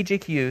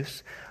strategic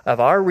use of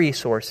our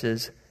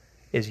resources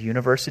is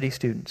university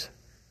students.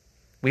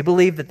 We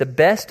believe that the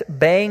best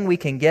bang we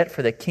can get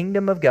for the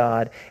kingdom of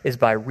God is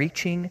by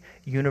reaching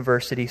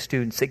university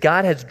students that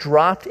God has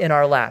dropped in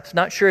our laps.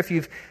 Not sure if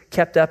you've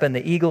kept up in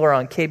the Eagle or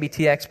on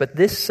KBTX, but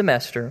this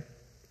semester,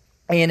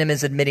 A&M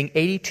is admitting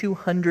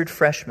 8,200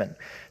 freshmen.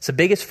 It's the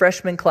biggest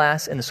freshman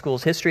class in the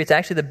school's history. It's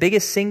actually the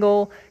biggest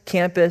single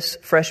campus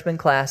freshman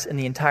class in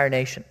the entire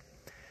nation.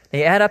 Now,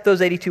 you add up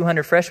those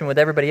 8,200 freshmen with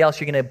everybody else,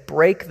 you're going to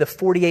break the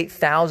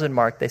 48,000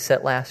 mark they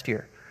set last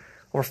year.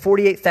 Over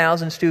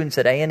 48,000 students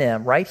at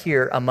A&M right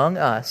here among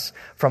us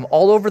from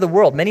all over the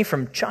world, many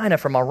from China,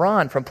 from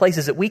Iran, from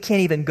places that we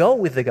can't even go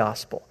with the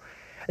gospel.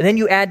 And then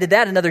you add to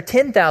that another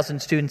 10,000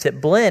 students at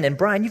Blinn. And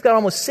Brian, you've got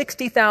almost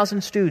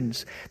 60,000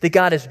 students that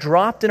God has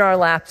dropped in our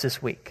laps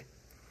this week.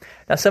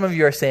 Now, some of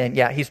you are saying,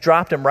 yeah, he's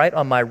dropped them right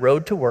on my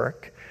road to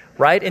work,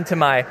 right into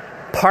my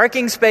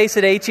parking space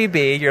at HEB.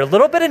 You're a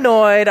little bit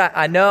annoyed.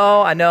 I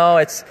know.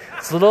 It's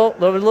a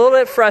little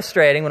bit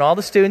frustrating when all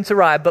the students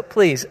arrive. But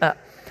please,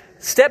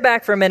 step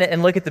back for a minute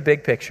and look at the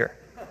big picture.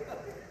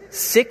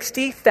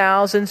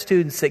 60,000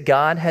 students that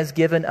God has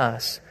given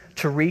us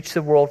to reach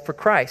the world for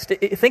Christ.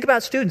 Think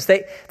about students.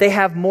 They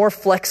have more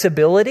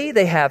flexibility.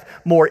 They have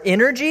more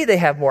energy. They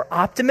have more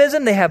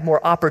optimism. They have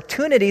more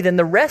opportunity than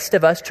the rest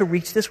of us to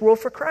reach this world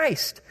for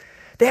Christ.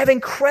 They have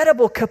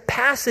incredible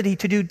capacity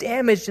to do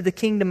damage to the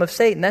kingdom of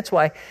Satan. That's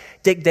why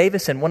Dick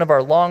Davison, one of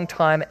our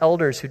longtime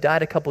elders who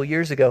died a couple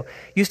years ago,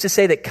 used to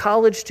say that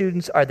college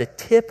students are the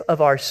tip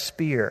of our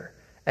spear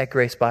at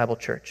Grace Bible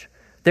Church.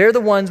 They're the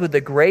ones with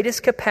the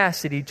greatest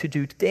capacity to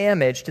do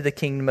damage to the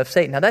kingdom of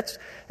Satan. Now, that's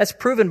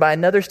proven by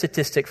another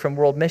statistic from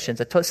World Missions.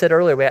 I said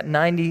earlier, we got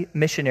 90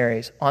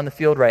 missionaries on the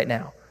field right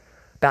now.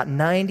 About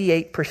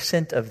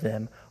 98% of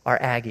them are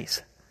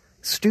Aggies.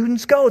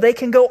 Students go. They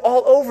can go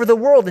all over the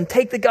world and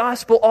take the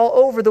gospel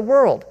all over the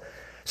world.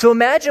 So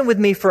imagine with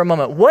me for a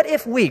moment, what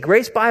if we,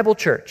 Grace Bible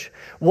Church,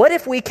 what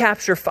if we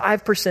capture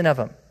 5% of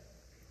them?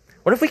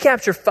 What if we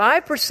capture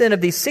 5% of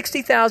these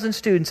 60,000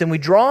 students and we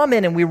draw them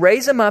in and we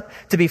raise them up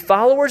to be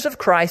followers of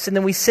Christ and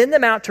then we send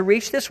them out to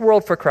reach this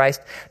world for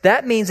Christ?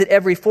 That means that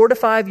every 4 to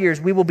 5 years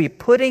we will be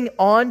putting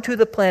onto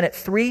the planet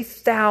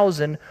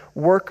 3,000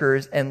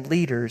 workers and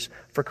leaders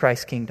for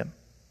Christ's kingdom.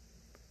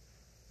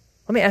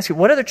 Let me ask you,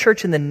 what other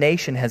church in the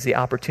nation has the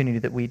opportunity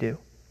that we do?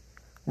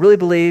 Really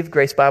believe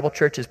Grace Bible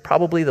Church is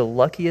probably the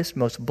luckiest,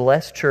 most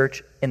blessed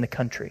church in the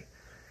country.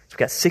 So we've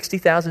got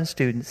 60,000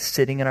 students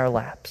sitting in our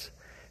laps.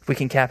 If we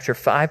can capture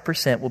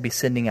 5%, we'll be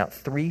sending out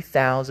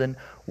 3,000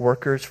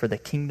 workers for the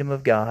kingdom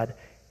of God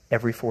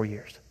every 4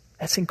 years.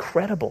 That's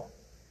incredible.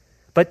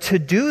 But to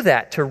do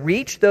that, to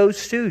reach those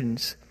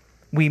students,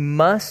 we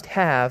must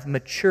have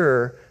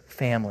mature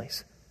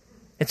families.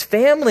 It's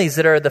families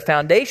that are the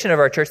foundation of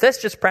our church.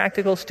 That's just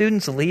practical.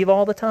 Students leave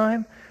all the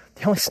time.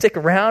 They only stick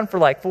around for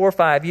like 4 or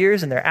 5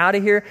 years and they're out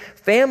of here.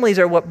 Families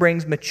are what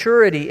brings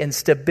maturity and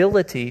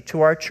stability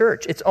to our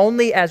church. It's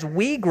only as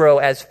we grow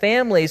as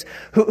families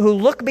who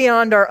look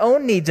beyond our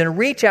own needs and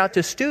reach out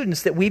to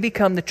students that we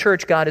become the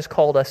church God has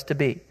called us to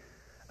be.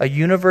 A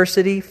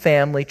university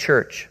family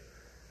church,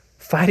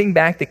 fighting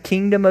back the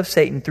kingdom of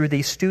Satan through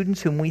these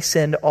students whom we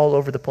send all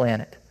over the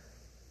planet.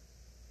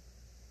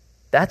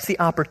 That's the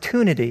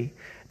opportunity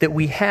that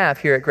we have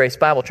here at Grace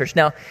Bible Church.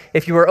 Now,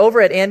 if you were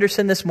over at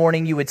Anderson this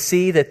morning, you would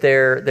see that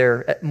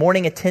their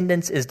morning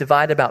attendance is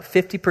divided about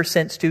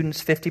 50%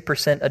 students,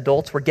 50%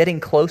 adults. We're getting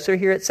closer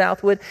here at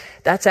Southwood.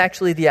 That's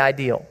actually the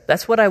ideal.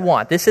 That's what I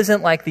want. This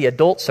isn't like the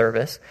adult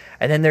service,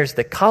 and then there's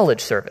the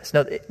college service.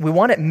 No, we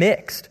want it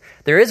mixed.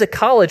 There is a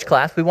college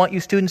class. We want you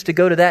students to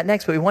go to that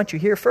next, but we want you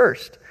here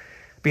first.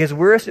 Because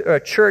we're a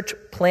church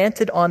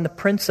planted on the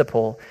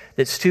principle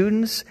that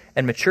students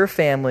and mature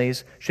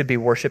families should be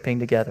worshiping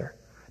together.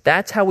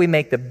 That's how we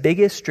make the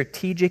biggest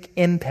strategic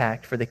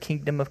impact for the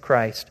kingdom of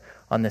Christ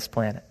on this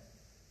planet.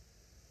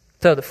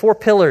 So the 4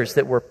 pillars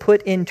that were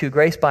put into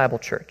Grace Bible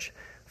Church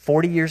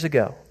 40 years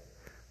ago: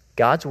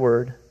 God's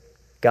Word,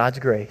 God's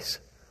grace,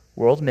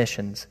 world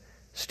missions,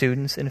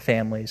 students and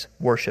families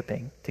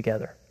worshiping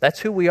together. That's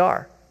who we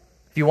are.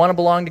 If you want to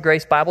belong to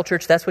Grace Bible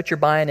Church, that's what you're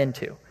buying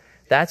into.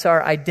 That's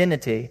our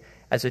identity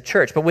as a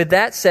church. But with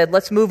that said,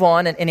 let's move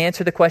on and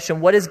answer the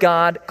question, what has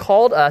God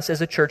called us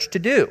as a church to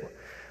do?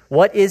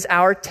 What is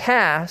our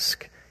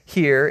task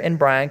here in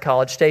Bryan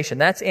College Station?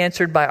 That's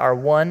answered by our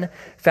one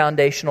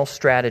foundational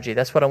strategy.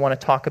 That's what I want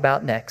to talk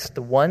about next.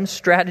 The one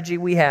strategy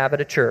we have at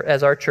a church,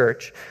 as our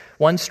church,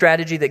 one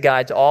strategy that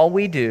guides all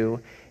we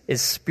do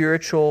is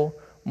spiritual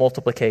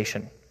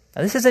multiplication.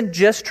 Now, this isn't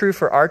just true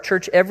for our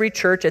church. Every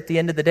church at the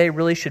end of the day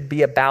really should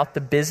be about the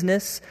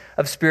business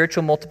of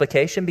spiritual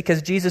multiplication,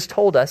 because Jesus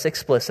told us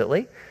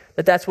explicitly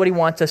that that's what he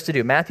wants us to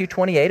do. Matthew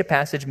 28, a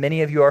passage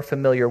many of you are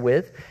familiar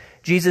with.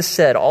 Jesus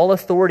said, "All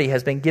authority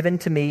has been given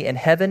to me in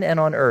heaven and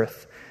on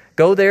earth.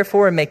 Go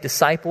therefore and make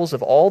disciples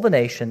of all the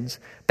nations,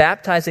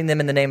 baptizing them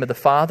in the name of the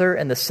Father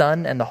and the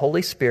Son and the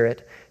Holy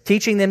Spirit,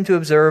 teaching them to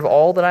observe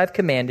all that I've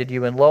commanded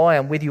you, and lo, I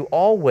am with you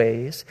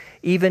always,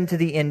 even to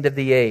the end of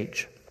the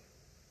age."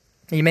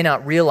 You may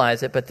not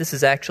realize it, but this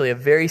is actually a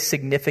very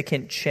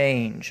significant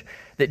change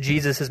that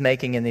Jesus is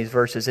making in these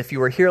verses. If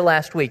you were here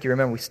last week, you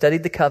remember we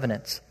studied the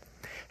covenants.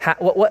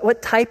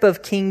 What type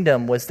of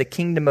kingdom was the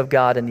kingdom of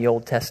God in the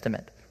Old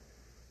Testament?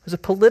 It was a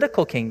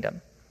political kingdom.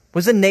 It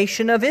was a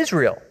nation of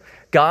Israel.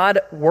 God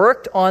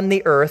worked on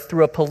the earth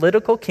through a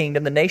political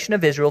kingdom, the nation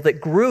of Israel,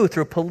 that grew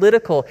through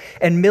political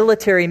and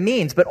military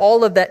means. But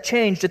all of that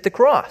changed at the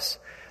cross.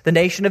 The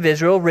nation of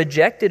Israel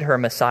rejected her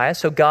Messiah,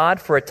 so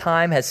God for a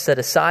time has set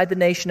aside the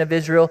nation of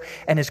Israel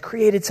and has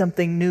created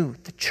something new,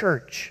 the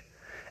church.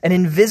 An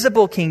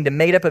invisible kingdom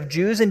made up of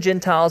Jews and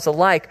Gentiles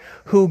alike,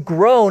 who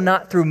grow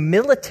not through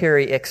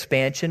military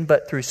expansion,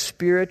 but through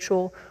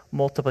spiritual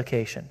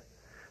multiplication.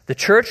 The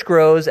church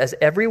grows as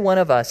every one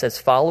of us, as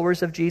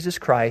followers of Jesus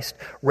Christ,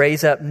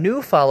 raise up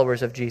new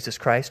followers of Jesus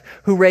Christ,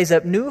 who raise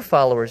up new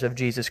followers of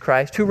Jesus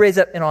Christ, who raise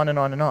up, and on and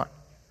on and on.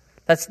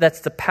 That's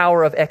the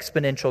power of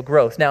exponential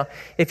growth. Now,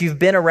 if you've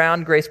been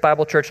around Grace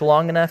Bible Church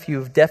long enough,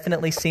 you've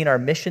definitely seen our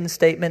mission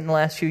statement in the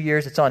last few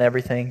years. It's on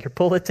everything, your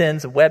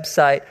bulletins, a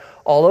website,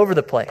 all over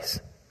the place.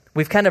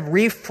 We've kind of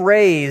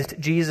rephrased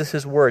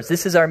Jesus' words.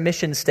 This is our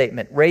mission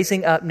statement,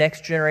 raising up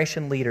next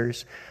generation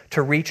leaders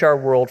to reach our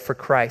world for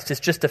Christ. It's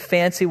just a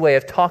fancy way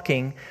of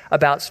talking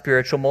about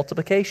spiritual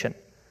multiplication.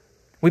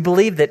 We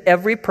believe that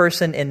every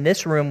person in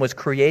this room was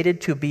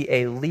created to be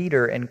a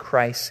leader in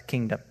Christ's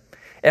kingdom.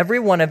 Every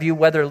one of you,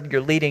 whether you're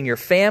leading your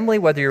family,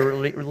 whether you're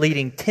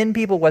leading 10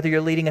 people, whether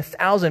you're leading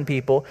 1,000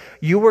 people,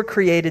 you were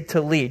created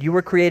to lead. You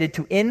were created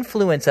to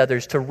influence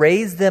others, to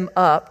raise them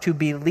up to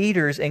be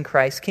leaders in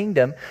Christ's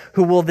kingdom,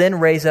 who will then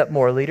raise up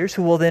more leaders,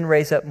 who will then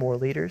raise up more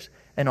leaders,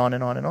 and on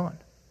and on and on.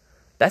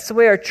 That's the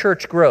way our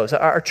church grows.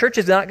 Our church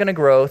is not going to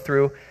grow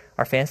through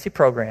our fancy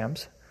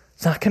programs.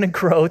 It's not going to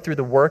grow through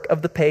the work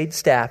of the paid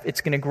staff.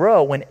 It's going to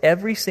grow when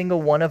every single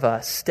one of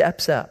us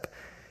steps up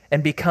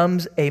and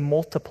becomes a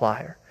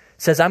multiplier.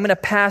 Says, I'm going to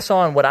pass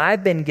on what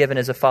I've been given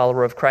as a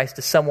follower of Christ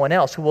to someone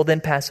else, who will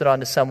then pass it on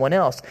to someone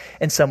else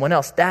and someone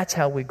else. That's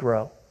how we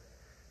grow.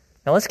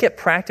 Now let's get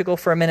practical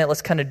for a minute.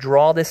 Let's kind of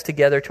draw this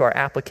together to our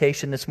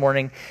application this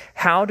morning.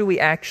 How do we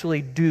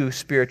actually do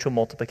spiritual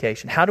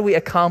multiplication? How do we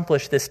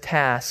accomplish this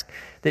task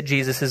that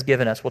Jesus has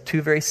given us? Well,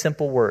 2 very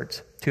simple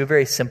words, 2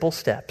 very simple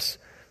steps: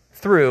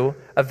 through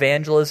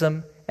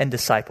evangelism and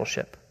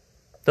discipleship.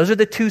 Those are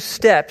the 2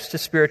 steps to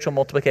spiritual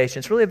multiplication.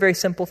 It's really a very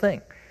simple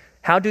thing.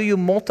 How do you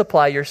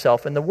multiply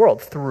yourself in the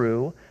world?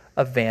 Through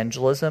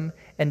evangelism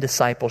and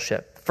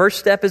discipleship. First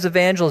step is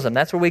evangelism.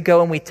 That's where we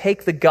go and we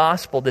take the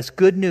gospel, this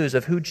good news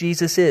of who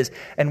Jesus is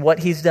and what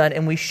he's done,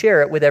 and we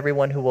share it with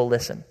everyone who will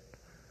listen.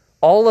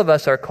 All of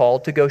us are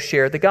called to go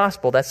share the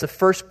gospel. That's the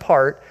first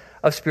part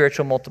of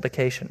spiritual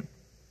multiplication.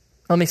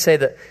 Let me say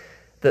that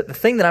the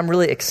thing that I'm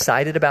really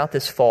excited about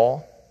this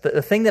fall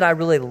The thing that I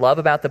really love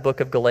about the book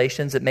of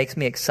Galatians that makes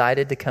me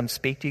excited to come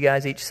speak to you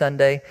guys each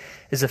Sunday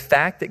is the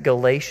fact that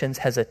Galatians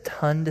has a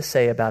ton to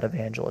say about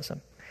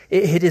evangelism.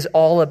 It is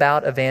all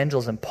about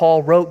evangelism.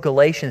 Paul wrote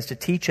Galatians to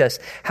teach us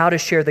how to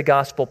share the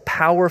gospel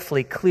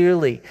powerfully,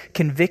 clearly,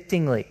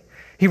 convictingly.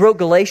 He wrote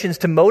Galatians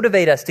to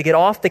motivate us to get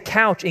off the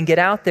couch and get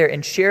out there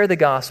and share the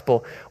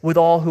gospel with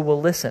all who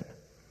will listen.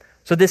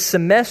 So this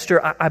semester,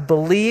 I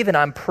believe, and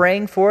I'm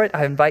praying for it.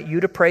 I invite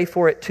you to pray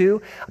for it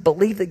too. I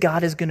believe that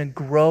God is going to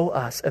grow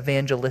us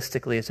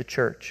evangelistically as a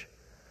church.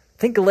 I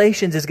think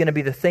Galatians is going to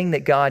be the thing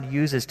that God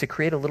uses to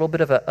create a little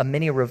bit of a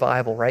mini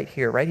revival right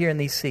here in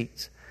these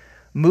seats,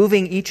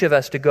 moving each of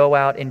us to go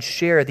out and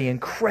share the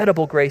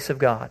incredible grace of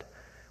God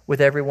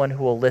with everyone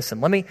who will listen.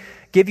 Let me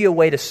give you a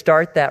way to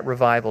start that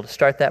revival, to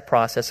start that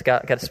process. I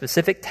got a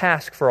specific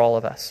task for all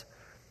of us.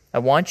 I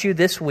want you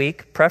this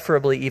week,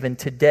 preferably even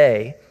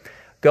today,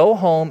 go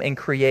home and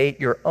create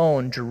your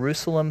own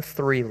Jerusalem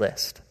 3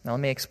 list. Now let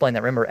me explain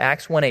that. Remember,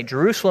 Acts 1:8,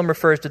 Jerusalem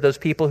refers to those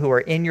people who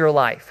are in your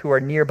life, who are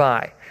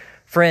nearby,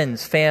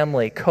 friends,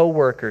 family,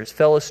 co-workers,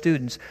 fellow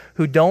students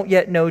who don't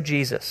yet know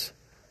Jesus.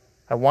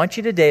 I want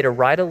you today to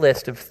write a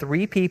list of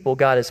 3 people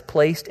God has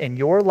placed in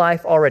your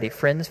life already,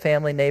 friends,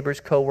 family, neighbors,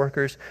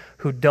 co-workers,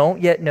 who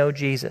don't yet know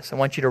Jesus. I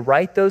want you to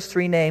write those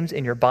 3 names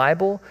in your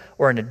Bible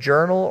or in a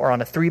journal or on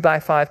a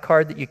 3x5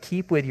 card that you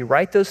keep with you.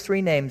 Write those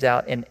 3 names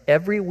out, and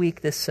every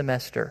week this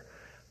semester,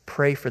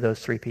 pray for those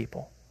 3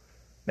 people.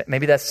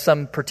 Maybe that's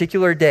some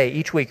particular day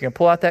each week. You're going to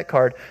pull out that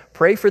card,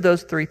 pray for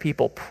those 3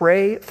 people.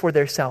 Pray for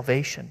their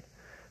salvation.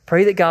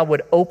 Pray that God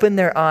would open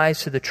their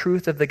eyes to the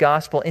truth of the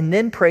gospel, and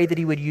then pray that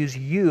He would use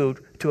you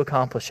to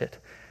accomplish it.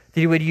 That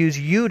He would use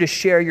you to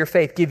share your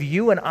faith, give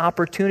you an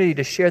opportunity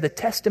to share the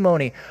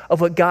testimony of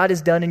what God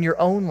has done in your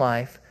own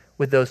life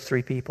with those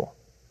 3 people.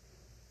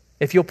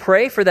 If you'll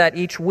pray for that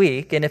each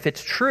week, and if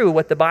it's true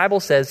what the Bible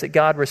says, that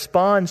God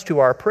responds to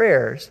our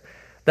prayers,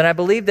 then I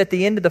believe that at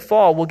the end of the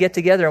fall, we'll get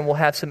together and we'll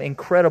have some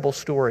incredible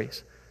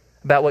stories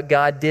about what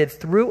God did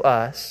through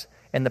us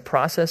in the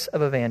process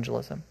of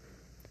evangelism.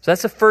 So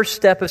that's the first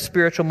step of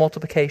spiritual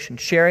multiplication,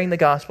 sharing the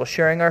gospel,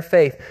 sharing our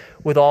faith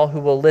with all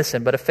who will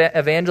listen. But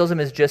evangelism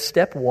is just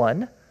step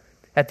 1.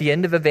 At the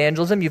end of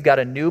evangelism, you've got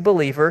a new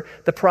believer.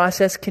 The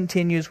process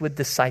continues with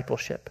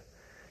discipleship.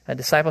 And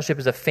discipleship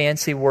is a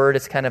fancy word.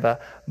 It's kind of a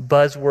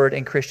buzzword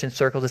in Christian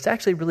circles. It's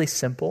actually really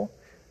simple.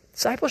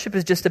 Discipleship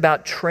is just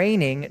about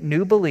training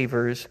new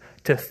believers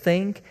to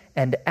think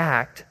and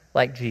act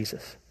like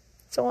Jesus.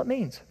 That's all it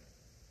means.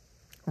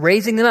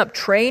 Raising them up,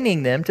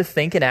 training them to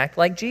think and act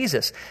like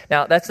Jesus.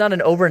 Now, that's not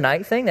an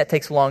overnight thing. That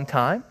takes a long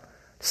time.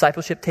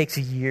 Discipleship takes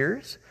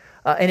years.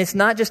 And it's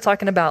not just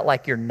talking about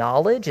like your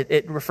knowledge.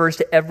 It refers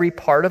to every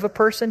part of a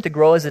person. To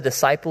grow as a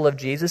disciple of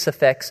Jesus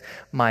affects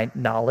my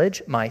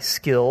knowledge, my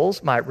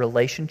skills, my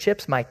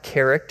relationships, my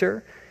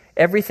character.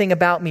 Everything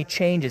about me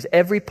changes.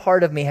 Every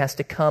part of me has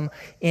to come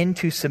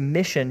into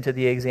submission to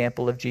the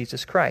example of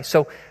Jesus Christ.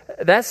 So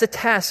that's the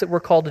task that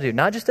we're called to do.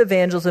 Not just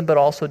evangelism, but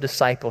also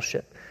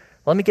discipleship.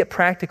 Let me get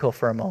practical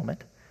for a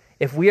moment.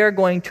 If we are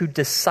going to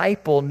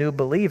disciple new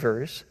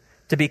believers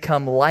to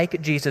become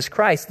like Jesus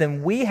Christ,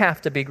 then we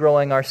have to be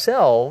growing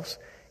ourselves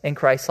in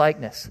Christ's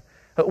likeness.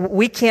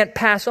 We can't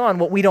pass on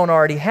what we don't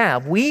already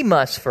have. We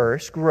must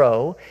first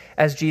grow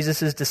as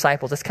Jesus'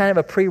 disciples. That's kind of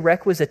a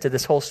prerequisite to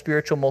this whole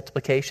spiritual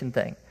multiplication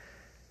thing.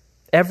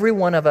 Every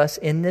one of us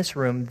in this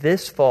room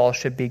this fall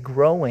should be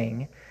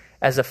growing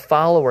as a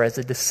follower, as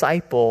a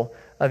disciple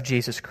of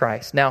Jesus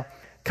Christ. Now,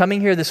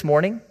 coming here this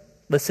morning,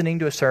 listening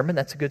to a sermon,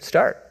 that's a good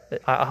start.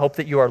 I hope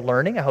that you are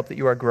learning. I hope that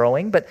you are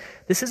growing. But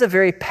this is a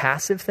very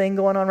passive thing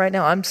going on right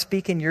now. I'm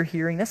speaking, you're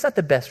hearing. That's not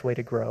the best way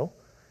to grow.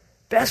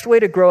 Best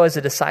way to grow as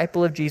a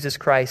disciple of Jesus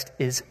Christ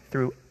is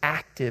through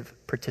active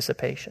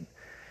participation.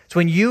 So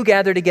when you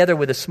gather together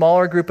with a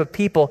smaller group of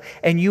people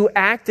and you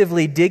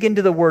actively dig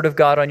into the Word of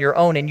God on your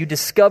own and you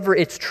discover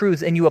its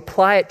truths and you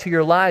apply it to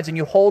your lives and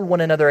you hold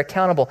one another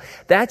accountable,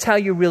 that's how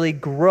you really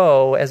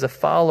grow as a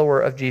follower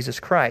of Jesus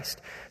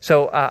Christ.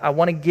 So I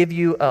want to give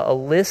you a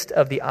list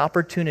of the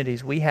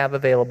opportunities we have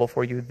available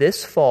for you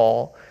this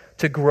fall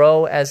to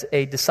grow as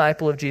a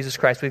disciple of Jesus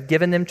Christ. We've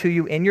given them to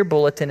you in your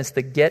bulletin. It's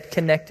the Get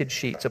Connected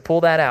sheet. So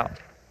pull that out.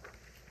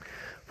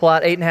 Pull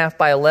out 8.5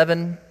 by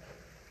 11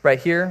 right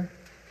here.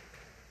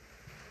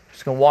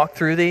 Just going to walk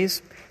through these.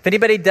 If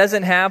anybody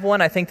doesn't have one,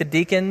 I think the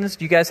deacons,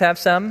 do you guys have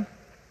some?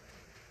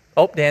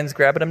 Oh, Dan's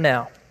grabbing them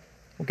now.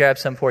 We'll grab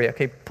some for you.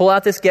 Okay, pull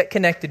out this Get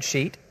Connected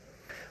sheet.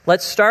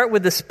 Let's start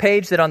with this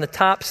page that on the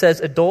top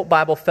says Adult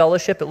Bible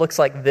Fellowship. It looks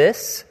like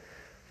this.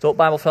 Adult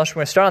Bible Fellowship. We're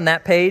going to start on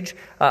that page.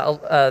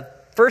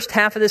 First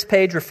half of this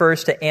page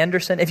refers to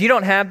Anderson. If you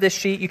don't have this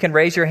sheet, you can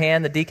raise your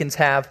hand. The deacons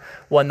have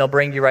one. They'll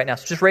bring you right now.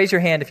 So just raise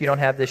your hand if you don't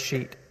have this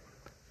sheet.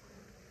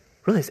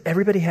 Really, does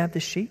everybody have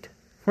this sheet?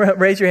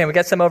 Raise your hand. We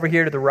got some over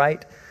here to the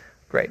right.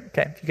 Great.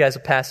 Okay. You guys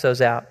will pass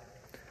those out.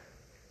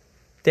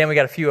 Dan, we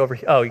got a few over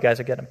here. Oh, you guys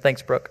will get them.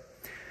 Thanks, Brooke.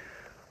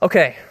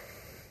 Okay.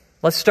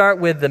 Let's start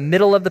with the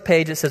middle of the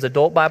page. It says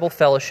Adult Bible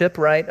Fellowship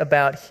right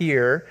about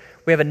here.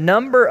 We have a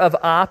number of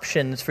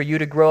options for you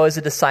to grow as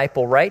a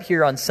disciple right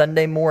here on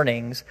Sunday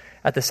mornings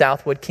at the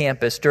Southwood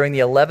campus. During the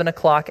 11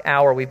 o'clock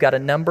hour, we've got a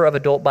number of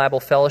adult Bible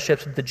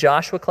fellowships. The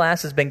Joshua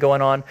class has been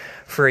going on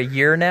for a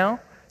year now.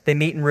 They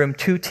meet in room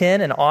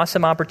 210, an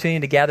awesome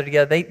opportunity to gather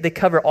together. They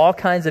cover all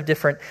kinds of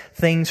different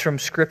things from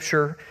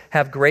Scripture,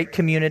 have great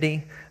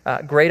community,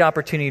 great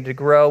opportunity to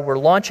grow. We're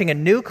launching a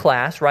new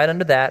class right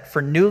under that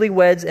for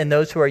newlyweds and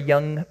those who are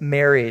young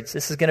marrieds.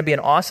 This is going to be an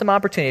awesome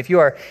opportunity. If you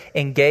are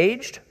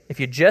engaged,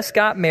 if you just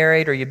got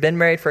married, or you've been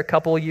married for a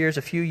couple of years,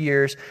 a few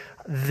years,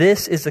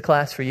 this is the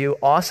class for you.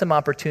 Awesome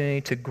opportunity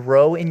to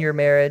grow in your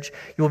marriage.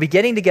 You will be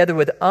getting together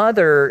with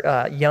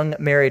other young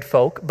married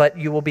folk, but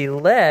you will be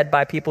led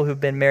by people who've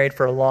been married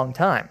for a long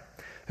time,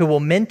 who will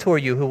mentor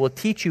you, who will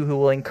teach you, who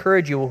will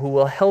encourage you, who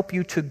will help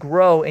you to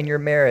grow in your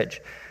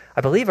marriage.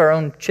 I believe our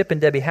own Chip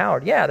and Debbie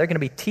Howard, they're going to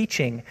be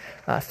teaching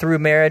through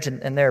marriage,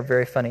 and they're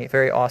very funny,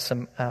 very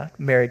awesome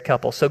married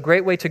couple. So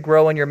great way to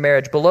grow in your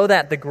marriage. Below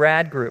that, the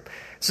grad group.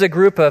 This is a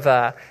group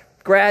of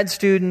grad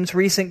students,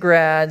 recent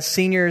grads,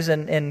 seniors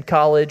in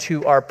college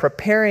who are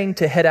preparing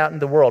to head out in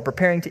the world,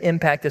 preparing to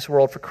impact this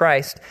world for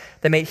Christ.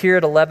 They meet here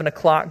at 11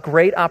 o'clock.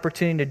 Great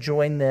opportunity to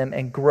join them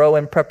and grow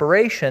in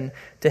preparation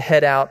to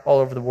head out all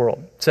over the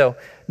world. So,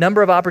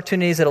 number of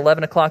opportunities at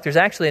 11 o'clock. There's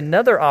actually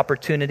another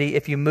opportunity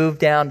if you move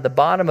down to the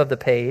bottom of the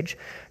page.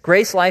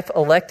 Grace Life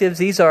electives.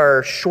 These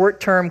are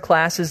short-term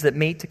classes that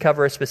meet to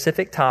cover a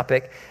specific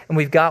topic. And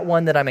we've got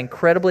one that I'm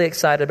incredibly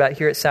excited about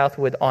here at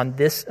Southwood on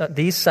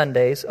these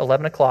Sundays,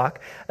 11 o'clock,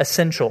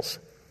 Essentials.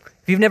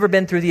 If you've never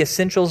been through the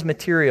Essentials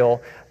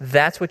material,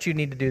 that's what you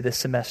need to do this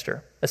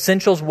semester.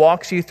 Essentials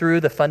walks you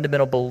through the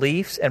fundamental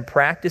beliefs and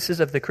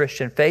practices of the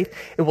Christian faith.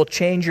 It will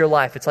change your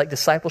life. It's like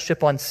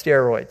discipleship on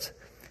steroids.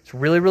 It's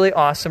really, really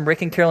awesome.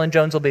 Rick and Carolyn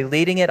Jones will be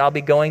leading it. I'll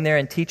be going there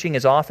and teaching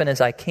as often as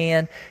I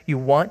can. You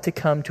want to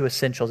come to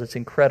Essentials. It's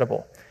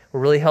incredible. It will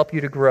really help you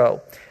to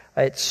grow.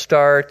 It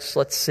starts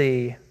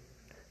September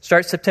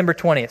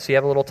 20th, so you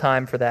have a little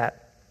time for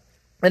that.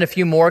 And a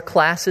few more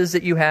classes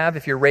that you have.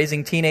 If you're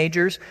raising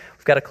teenagers,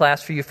 we've got a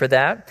class for you for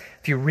that.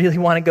 If you really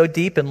want to go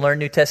deep and learn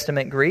New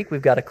Testament Greek,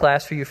 we've got a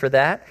class for you for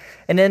that.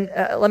 And then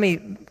let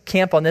me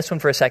camp on this one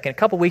for a second. A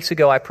couple weeks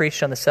ago, I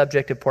preached on the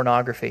subject of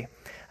pornography.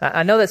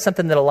 I know that's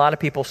something that a lot of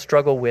people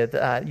struggle with.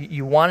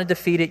 You want to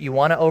defeat it, you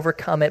want to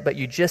overcome it, but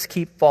you just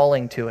keep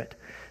falling to it.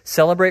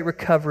 Celebrate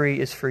Recovery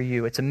is for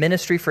you. It's a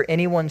ministry for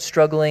anyone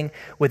struggling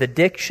with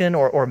addiction,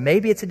 or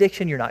maybe it's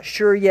addiction, you're not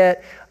sure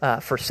yet,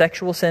 for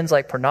sexual sins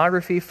like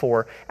pornography,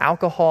 for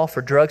alcohol,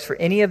 for drugs, for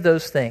any of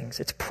those things.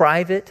 It's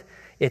private,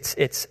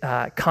 it's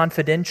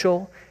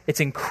confidential, it's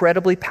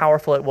incredibly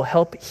powerful. It will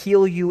help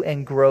heal you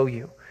and grow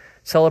you.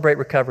 Celebrate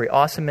Recovery.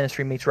 Awesome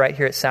ministry meets right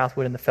here at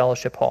Southwood in the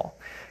Fellowship Hall.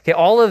 Okay,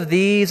 all of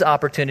these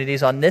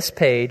opportunities on this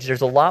page,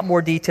 there's a lot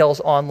more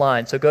details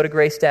online. So go to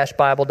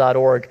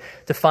grace-bible.org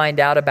to find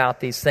out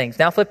about these things.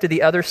 Now flip to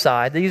the other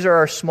side. These are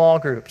our small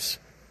groups,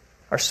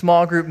 our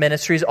small group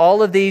ministries.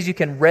 All of these you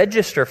can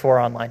register for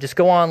online. Just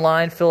go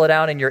online, fill it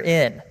out, and you're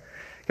in.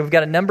 Okay, we've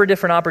got a number of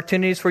different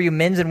opportunities for you.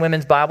 Men's and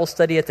women's Bible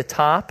study at the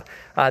top.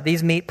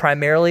 These meet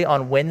primarily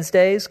on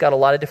Wednesdays. Got a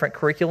lot of different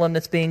curriculum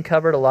that's being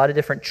covered, a lot of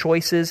different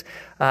choices.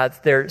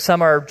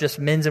 Some are just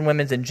men's and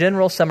women's in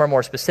general. Some are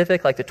more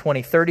specific, like the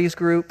 2030s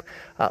group.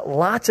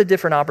 Lots of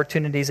different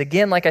opportunities.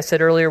 Again, like I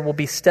said earlier, we'll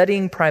be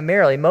studying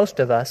primarily, most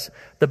of us,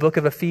 the book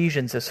of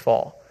Ephesians this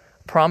fall.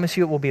 Promise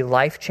you it will be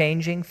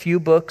life-changing. Few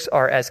books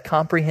are as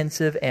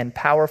comprehensive and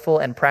powerful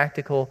and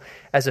practical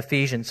as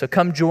Ephesians. So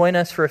come join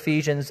us for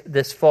Ephesians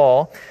this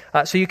fall.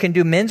 So you can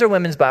do men's or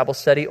women's Bible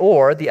study,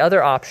 or the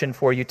other option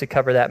for you to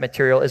cover that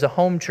material is a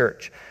home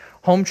church.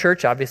 Home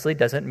church obviously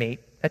doesn't meet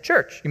at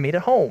church. You meet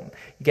at home.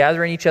 You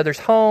gather in each other's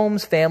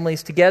homes,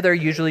 families together.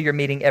 Usually you're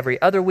meeting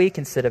every other week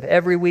instead of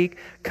every week,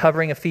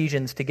 covering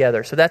Ephesians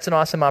together. So that's an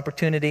awesome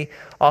opportunity.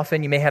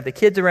 Often you may have the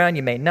kids around,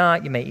 you may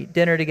not. You may eat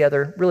dinner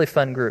together. Really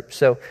fun group.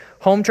 So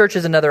home church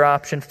is another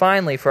option.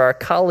 Finally, for our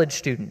college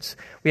students,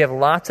 we have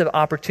lots of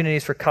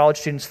opportunities for college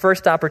students.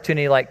 First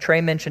opportunity, like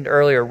Trey mentioned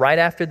earlier, right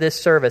after this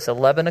service,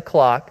 11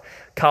 o'clock,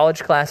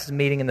 college classes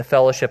meeting in the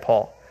fellowship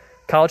hall.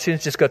 College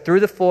students just go through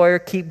the foyer,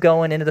 keep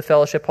going into the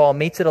fellowship hall,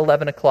 meets at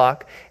 11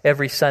 o'clock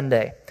every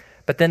Sunday.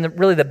 But then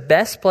really the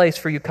best place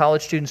for you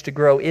college students to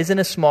grow is in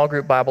a small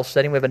group Bible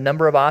study. We have a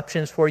number of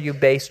options for you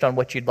based on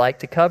what you'd like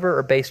to cover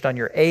or based on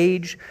your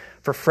age.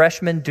 For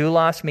freshmen,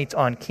 Doulos meets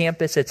on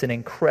campus. It's an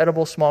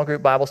incredible small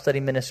group Bible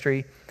study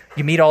ministry.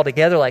 You meet all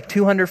together, like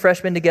 200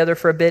 freshmen together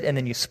for a bit, and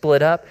then you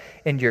split up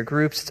into your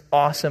groups. It's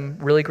awesome,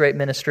 really great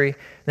ministry.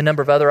 The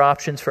number of other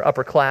options for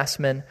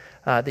upperclassmen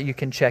that you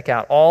can check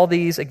out. All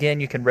these, again,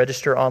 you can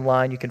register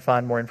online. You can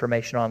find more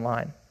information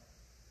online.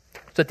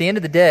 So at the end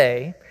of the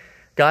day,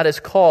 God has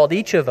called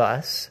each of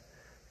us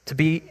to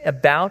be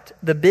about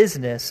the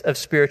business of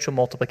spiritual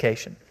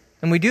multiplication.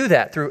 And we do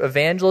that through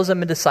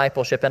evangelism and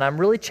discipleship. And I'm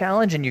really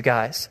challenging you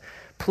guys.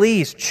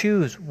 Please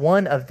choose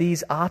one of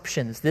these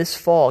options this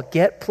fall.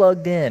 Get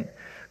plugged in.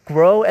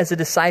 Grow as a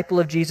disciple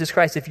of Jesus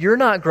Christ. If you're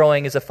not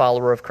growing as a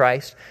follower of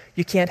Christ,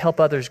 you can't help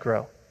others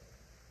grow.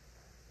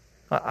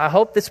 I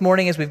hope this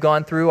morning, as we've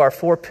gone through our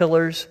 4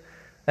 pillars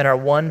and our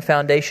one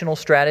foundational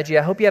strategy.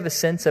 I hope you have a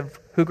sense of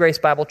who Grace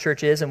Bible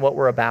Church is and what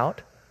we're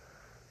about.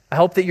 I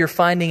hope that you're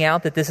finding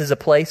out that this is a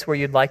place where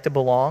you'd like to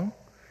belong.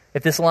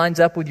 If this lines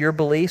up with your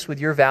beliefs,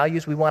 with your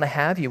values, we want to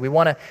have you. We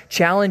want to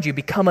challenge you.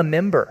 Become a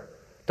member.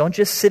 Don't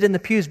just sit in the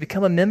pews.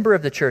 Become a member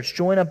of the church.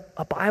 Join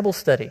a Bible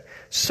study.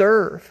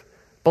 Serve.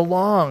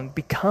 Belong.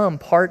 Become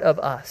part of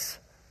us.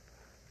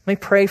 Let me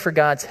pray for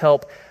God's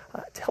help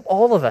to help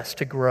all of us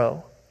to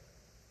grow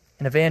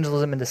in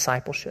evangelism and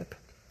discipleship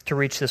to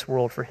reach this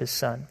world for His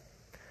Son.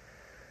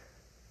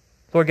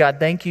 Lord God,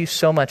 thank you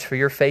so much for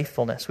your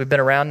faithfulness. We've been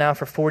around now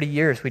for 40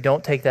 years. We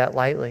don't take that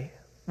lightly.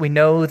 We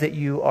know that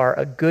you are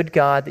a good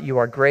God, that you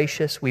are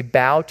gracious. We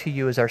bow to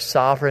you as our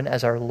sovereign,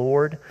 as our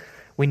Lord.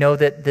 We know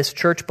that this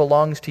church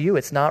belongs to you.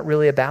 It's not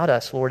really about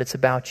us, Lord. It's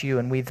about you.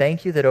 And we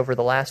thank you that over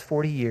the last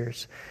 40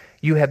 years,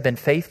 you have been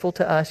faithful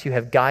to us. You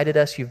have guided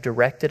us. You've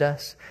directed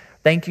us.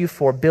 Thank you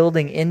for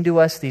building into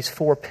us these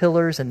 4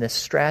 pillars and this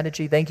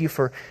strategy. Thank you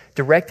for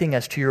directing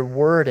us to your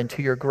word and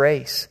to your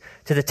grace,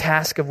 to the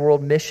task of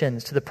world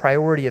missions, to the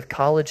priority of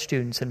college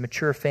students and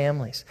mature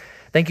families.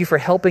 Thank you for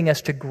helping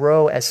us to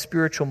grow as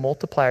spiritual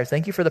multipliers.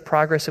 Thank you for the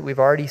progress that we've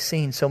already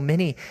seen. So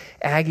many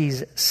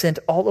Aggies sent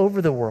all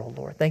over the world,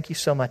 Lord. Thank you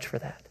so much for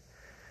that.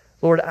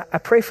 Lord, I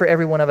pray for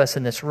every one of us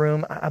in this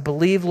room. I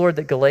believe, Lord,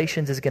 that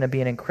Galatians is going to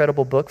be an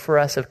incredible book for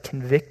us, a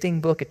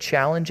convicting book, a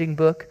challenging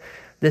book.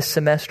 This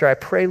semester, I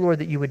pray, Lord,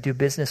 that you would do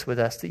business with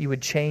us, that you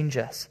would change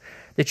us,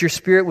 that your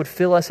Spirit would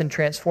fill us and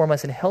transform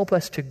us and help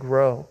us to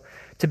grow,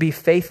 to be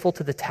faithful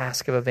to the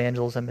task of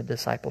evangelism and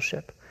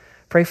discipleship.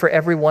 Pray for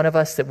every one of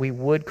us that we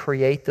would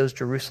create those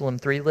Jerusalem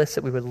 3 lists,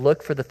 that we would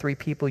look for the 3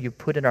 people you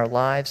put in our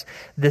lives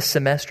this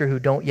semester who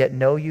don't yet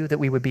know you, that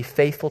we would be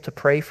faithful to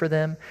pray for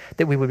them,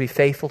 that we would be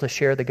faithful to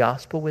share the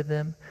gospel with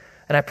them.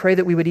 And I pray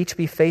that we would each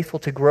be faithful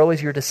to grow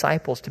as your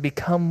disciples, to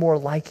become more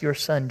like your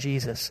Son,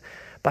 Jesus,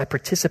 by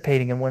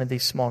participating in one of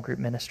these small group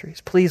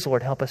ministries. Please,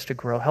 Lord, help us to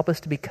grow. Help us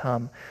to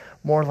become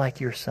more like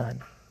your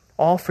Son.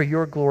 All for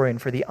your glory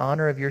and for the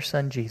honor of your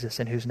Son, Jesus,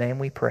 in whose name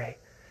we pray.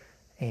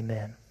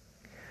 Amen.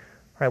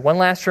 All right, one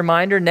last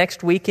reminder.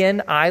 Next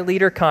weekend,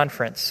 iLeader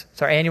Conference.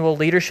 It's our annual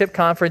leadership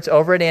conference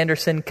over at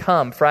Anderson.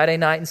 Come Friday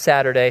night and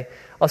Saturday.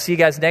 I'll see you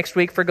guys next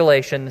week for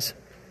Galatians.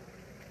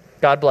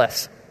 God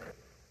bless.